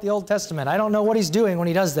talks about the Old Testament. I don't know what he's doing when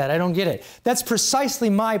he does that. I don't get it. That's precisely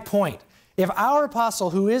my point. If our apostle,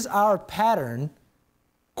 who is our pattern,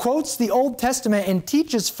 quotes the Old Testament and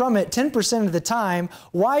teaches from it 10% of the time,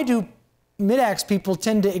 why do Mid-Acts people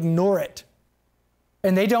tend to ignore it?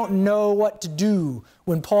 And they don't know what to do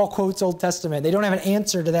when Paul quotes Old Testament. They don't have an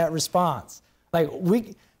answer to that response. Like,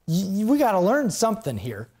 we got to learn something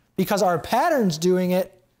here because our pattern's doing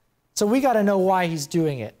it, so we got to know why he's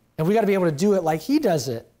doing it. And we got to be able to do it like he does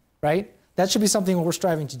it, right? That should be something we're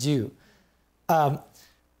striving to do. 2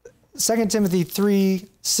 Timothy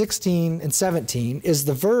 3:16 and 17 is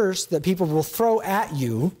the verse that people will throw at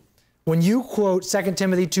you when you quote 2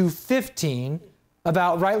 Timothy 2:15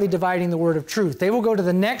 about rightly dividing the word of truth. They will go to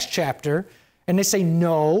the next chapter and they say,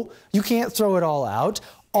 no, you can't throw it all out.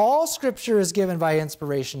 All Scripture is given by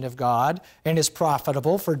inspiration of God and is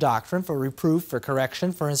profitable for doctrine, for reproof, for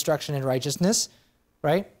correction, for instruction in righteousness.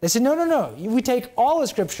 Right? They say, no. We take all of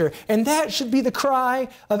Scripture, and that should be the cry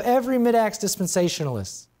of every Mid-Acts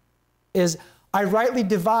dispensationalist, is I rightly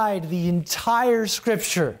divide the entire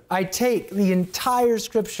Scripture. I take the entire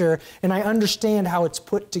Scripture, and I understand how it's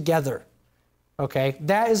put together. Okay?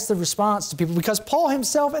 That is the response to people, because Paul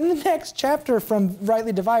himself, in the next chapter from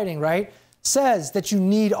rightly dividing, right, says that you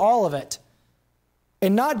need all of it.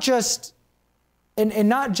 And not just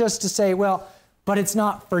to say, well, but it's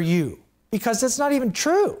not for you. Because that's not even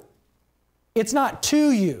true. It's not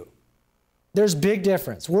to you. There's big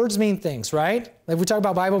difference. Words mean things, right? Like we talk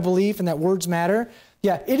about Bible belief and that words matter.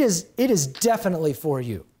 Yeah, it is definitely for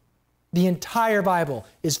you. The entire Bible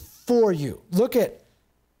is for you. Look at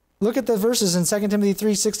the verses in 2 Timothy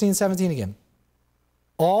 3:16 and 17 again.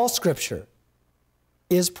 All Scripture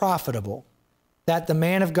is profitable, that the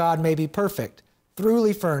man of God may be perfect,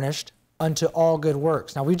 thoroughly furnished unto all good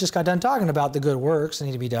works. Now, we just got done talking about the good works that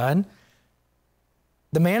need to be done.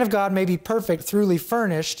 The man of God may be perfect, thoroughly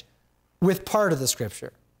furnished with part of the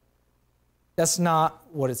Scripture. That's not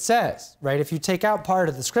what it says, right? If you take out part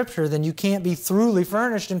of the Scripture, then you can't be thoroughly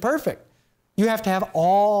furnished and perfect. You have to have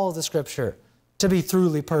all the Scripture to be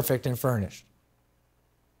thoroughly perfect and furnished.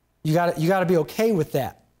 You got to be okay with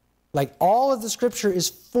that. Like, all of the Scripture is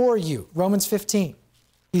for you. Romans 15,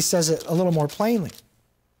 he says it a little more plainly.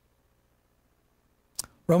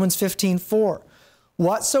 Romans 15:4.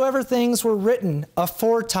 Whatsoever things were written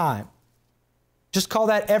aforetime. Just call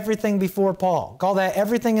that everything before Paul. Call that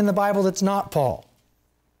everything in the Bible that's not Paul.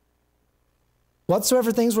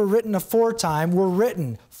 Whatsoever things were written aforetime were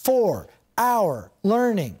written for our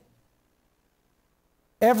learning.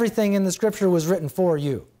 Everything in the Scripture was written for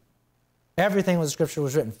you. Everything in the Scripture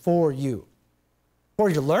was written for you. For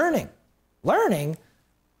your learning. Learning?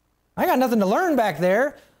 I got nothing to learn back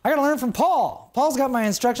there. I got to learn from Paul. Paul's got my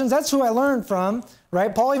instructions. That's who I learned from,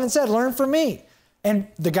 right? Paul even said, learn from me. And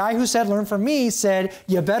the guy who said, learn from me, said,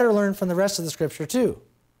 you better learn from the rest of the Scripture too.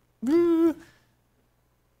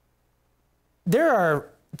 There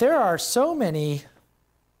are so many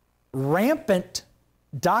rampant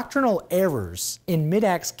doctrinal errors in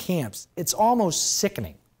Mid-Acts camps. It's almost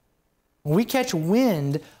sickening. When we catch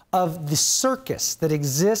wind of the circus that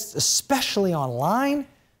exists, especially online,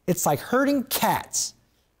 it's like herding cats.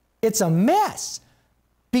 It's a mess.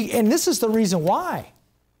 And this is the reason why,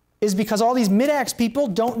 is because all these Mid-Acts people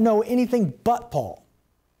don't know anything but Paul.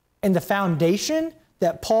 And the foundation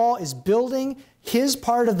that Paul is building his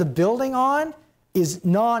part of the building on is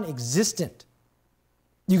non-existent.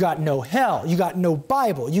 You got no hell. You got no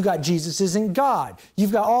Bible. You got Jesus isn't God.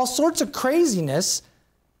 You've got all sorts of craziness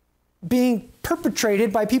being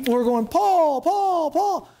perpetrated by people who are going, Paul, Paul,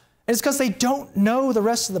 Paul. And it's because they don't know the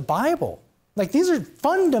rest of the Bible. Like, these are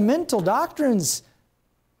fundamental doctrines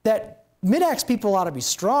that Mid-Acts people ought to be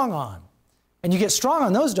strong on. And you get strong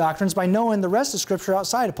on those doctrines by knowing the rest of Scripture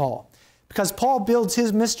outside of Paul. Because Paul builds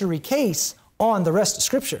his mystery case on the rest of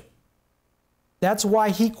Scripture. That's why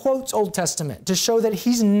he quotes Old Testament, to show that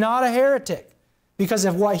he's not a heretic. Because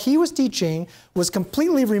if what he was teaching was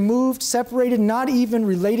completely removed, separated, not even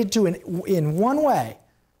related to in one way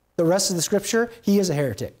the rest of the Scripture, he is a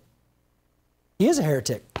heretic. He is a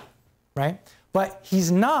heretic. Right? But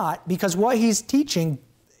he's not, because what he's teaching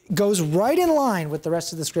goes right in line with the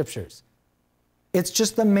rest of the Scriptures. It's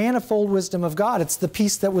just the manifold wisdom of God. It's the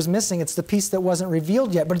piece that was missing. It's the piece that wasn't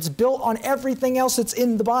revealed yet, but it's built on everything else that's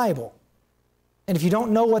in the Bible. And if you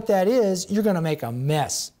don't know what that is, you're going to make a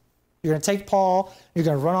mess. You're going to take Paul, you're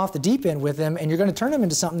going to run off the deep end with him, and you're going to turn him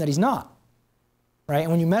into something that he's not. Right?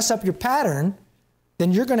 And when you mess up your pattern,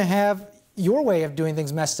 then you're going to have your way of doing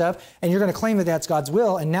things messed up, and you're going to claim that that's God's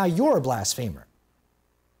will, and now you're a blasphemer.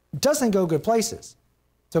 It doesn't go good places.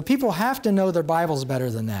 So people have to know their Bibles better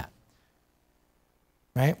than that,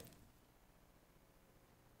 right?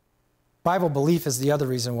 Bible belief is the other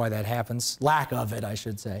reason why that happens. Lack of it, I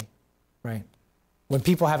should say, right? When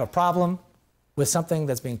people have a problem with something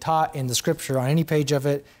that's being taught in the Scripture on any page of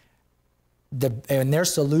it, and their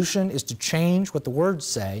solution is to change what the words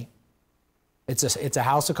say, it's a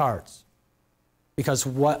house of cards. Because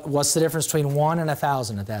what's the difference between 1 and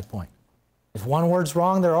 1,000 at that point? If one word's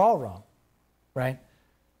wrong, they're all wrong, right?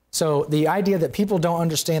 So the idea that people don't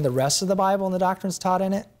understand the rest of the Bible and the doctrines taught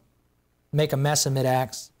in it make a mess of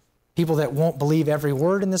mid-Acts. People that won't believe every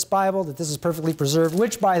word in this Bible, that this is perfectly preserved,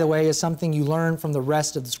 which, by the way, is something you learn from the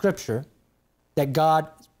rest of the Scripture, that God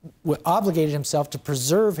obligated himself to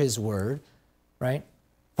preserve his word, right,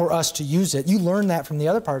 for us to use it. You learn that from the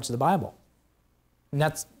other parts of the Bible. And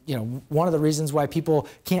that's, one of the reasons why people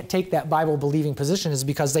can't take that Bible-believing position is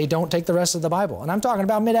because they don't take the rest of the Bible. And I'm talking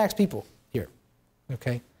about mid-Acts people here,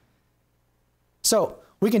 okay? So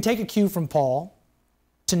we can take a cue from Paul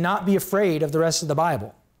to not be afraid of the rest of the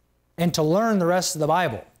Bible and to learn the rest of the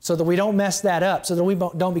Bible so that we don't mess that up, so that we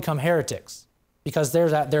don't become heretics, because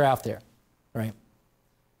they're out there, right?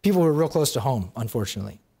 People who are real close to home,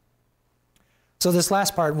 unfortunately. So this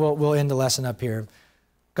last part, we'll end the lesson up here.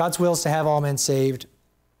 God's will is to have all men saved.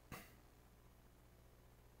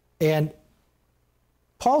 And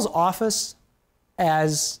Paul's office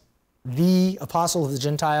as the apostle of the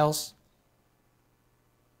Gentiles,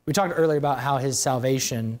 we talked earlier about how his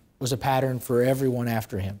salvation was a pattern for everyone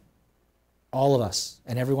after him. All of us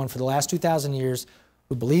and everyone for the last 2,000 years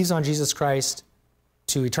who believes on Jesus Christ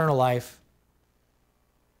to eternal life,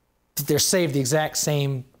 they're saved the exact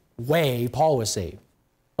same way Paul was saved,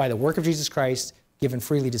 by the work of Jesus Christ given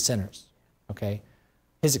freely to sinners, okay?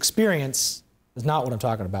 His experience is not what I'm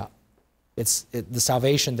talking about. It's the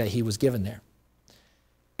salvation that he was given there.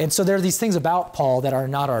 And so there are these things about Paul that are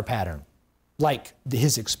not our pattern, like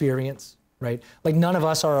his experience, right? Like none of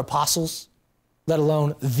us are apostles, let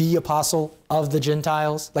alone the apostle of the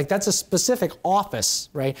Gentiles. Like that's a specific office,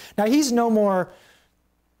 right? Now he's no more,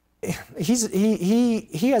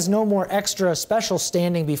 he has no more extra special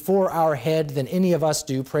standing before our head than any of us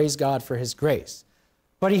do, praise God for his grace.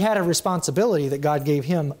 But he had a responsibility that God gave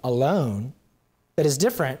him alone that is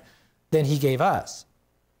different than he gave us.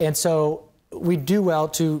 And so we do well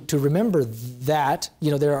to remember that,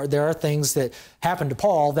 there are things that happen to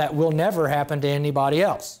Paul that will never happen to anybody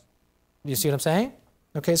else. You see what I'm saying?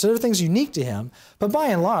 Okay, so there are things unique to him, but by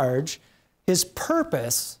and large, his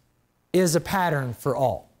purpose is a pattern for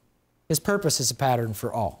all. His purpose is a pattern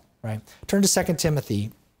for all, right? Turn to 2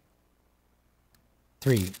 Timothy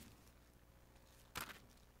 3.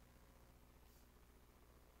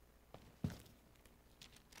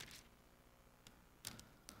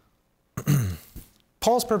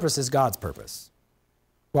 Paul's purpose is God's purpose.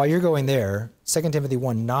 While you're going there, 2 Timothy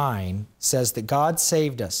 1:9 says that God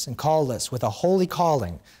saved us and called us with a holy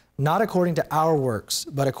calling, not according to our works,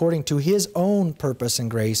 but according to his own purpose and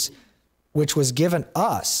grace, which was given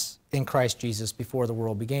us in Christ Jesus before the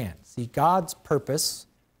world began. See, God's purpose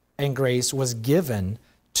and grace was given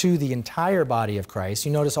to the entire body of Christ.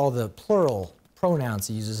 You notice all the plural pronouns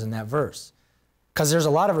he uses in that verse. Because there's a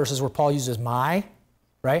lot of verses where Paul uses my,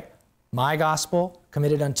 right? My gospel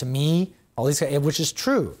committed unto me, all these, which is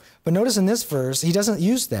true. But notice in this verse, he doesn't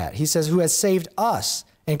use that. He says, who has saved us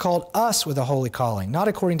and called us with a holy calling, not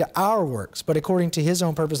according to our works, but according to his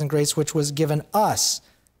own purpose and grace, which was given us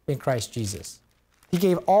in Christ Jesus. He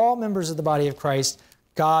gave all members of the body of Christ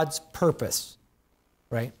God's purpose,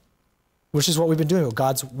 right? Which is what we've been doing,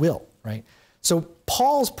 God's will, right? So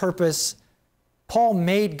Paul's purpose, Paul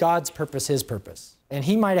made God's purpose his purpose. And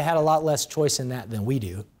he might have had a lot less choice in that than we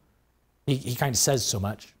do. He kind of says so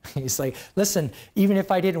much. He's like, listen, even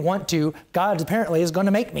if I didn't want to, God apparently is going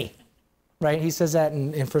to make me, right? He says that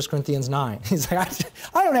in 1 Corinthians 9. He's like,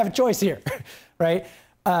 I don't have a choice here, right?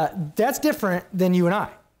 That's different than you and I.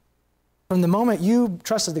 From the moment you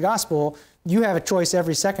trusted the gospel, you have a choice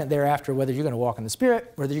every second thereafter whether you're going to walk in the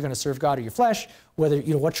Spirit, whether you're going to serve God or your flesh, whether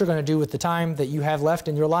what you're going to do with the time that you have left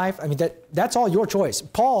in your life. I mean, that's all your choice.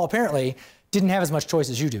 Paul apparently didn't have as much choice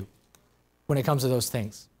as you do when it comes to those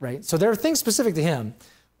things, right? So there are things specific to him,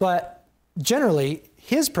 but generally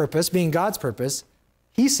his purpose, being God's purpose,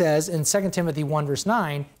 he says in 2 Timothy 1 verse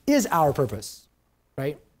 9, is our purpose,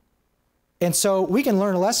 right? And so we can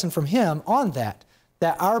learn a lesson from him on that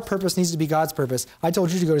our purpose needs to be God's purpose. I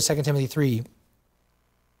told you to go to 2 Timothy 3,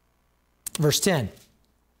 verse 10.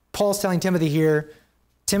 Paul's telling Timothy here,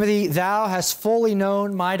 Timothy, thou hast fully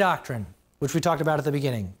known my doctrine, which we talked about at the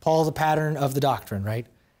beginning. Paul's a pattern of the doctrine, right?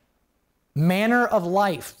 Manner of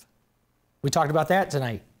life. We talked about that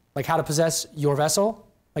tonight. Like how to possess your vessel,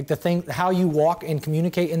 like the thing, how you walk and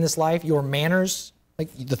communicate in this life, your manners, like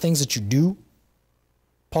the things that you do.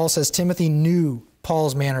 Paul says Timothy knew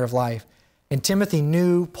Paul's manner of life, and Timothy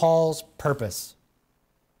knew Paul's purpose.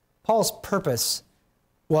 Paul's purpose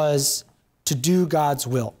was to do God's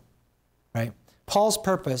will, right? Paul's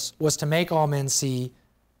purpose was to make all men see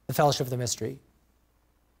the fellowship of the mystery.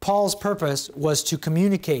 Paul's purpose was to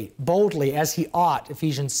communicate boldly as he ought,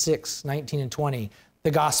 Ephesians 6, 19 and 20,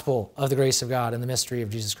 the gospel of the grace of God and the mystery of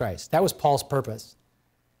Jesus Christ. That was Paul's purpose.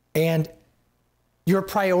 And your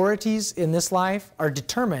priorities in this life are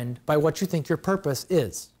determined by what you think your purpose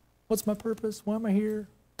is. What's my purpose? Why am I here?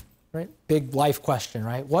 Right? Big life question,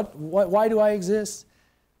 right? Why do I exist?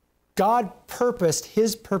 God purposed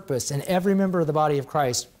his purpose in every member of the body of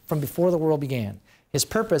Christ from before the world began. His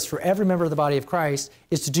purpose for every member of the body of Christ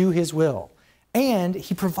is to do his will. And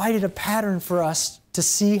he provided a pattern for us to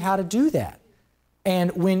see how to do that.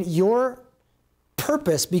 And when your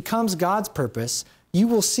purpose becomes God's purpose, you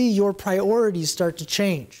will see your priorities start to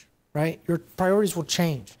change, right? Your priorities will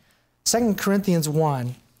change. 2 Corinthians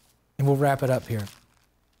 1, and we'll wrap it up here.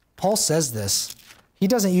 Paul says this. He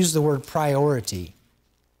doesn't use the word priority,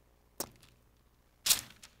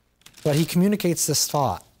 but he communicates this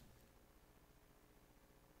thought.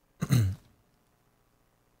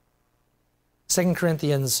 2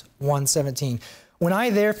 Corinthians 1:17. When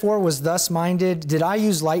I therefore was thus minded, did I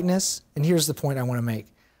use lightness? And here's the point I want to make.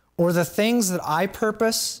 Or the things that I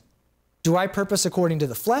purpose, do I purpose according to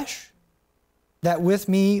the flesh? That with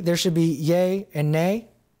me there should be yea and nay?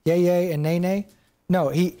 Yea, and nay, nay? No,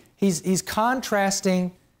 he's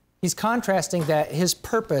contrasting that his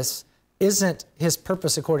purpose isn't his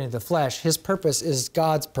purpose according to the flesh. His purpose is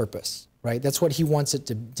God's purpose, right? That's what he wants it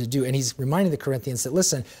to do. And he's reminding the Corinthians that,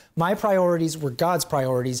 listen, my priorities were God's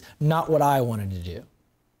priorities, not what I wanted to do,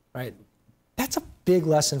 right? That's a big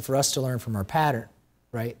lesson for us to learn from our pattern,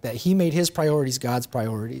 right? That he made his priorities God's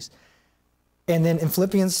priorities. And then in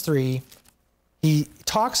Philippians 3, he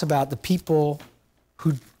talks about the people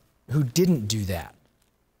who didn't do that,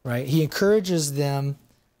 right? He encourages them.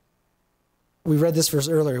 We read this verse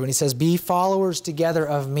earlier when he says, be followers together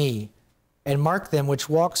of me, and mark them which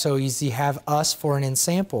walk so easy, have us for an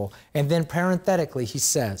ensample. And then parenthetically he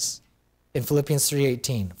says in Philippians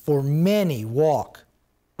 3:18, for many walk,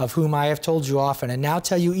 of whom I have told you often, and now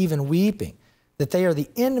tell you even weeping, that they are the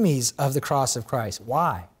enemies of the cross of Christ.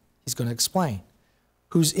 Why? He's going to explain.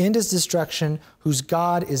 Whose end is destruction, whose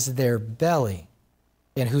God is their belly,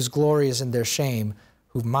 and whose glory is in their shame,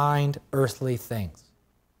 who mind earthly things.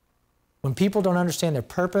 When people don't understand their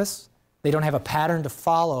purpose, they don't have a pattern to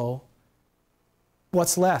follow,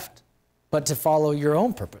 what's left but to follow your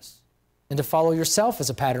own purpose and to follow yourself as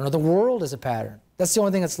a pattern or the world as a pattern? That's the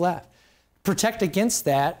only thing that's left. Protect against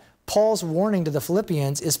that. Paul's warning to the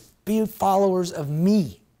Philippians is be followers of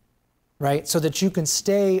me, right? So that you can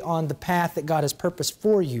stay on the path that God has purposed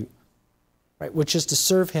for you, right? Which is to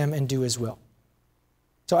serve him and do his will.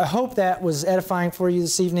 So I hope that was edifying for you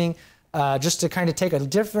this evening, just to kind of take a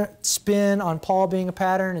different spin on Paul being a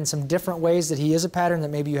pattern and some different ways that he is a pattern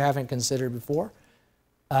that maybe you haven't considered before.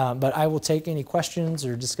 But I will take any questions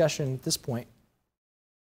or discussion at this point.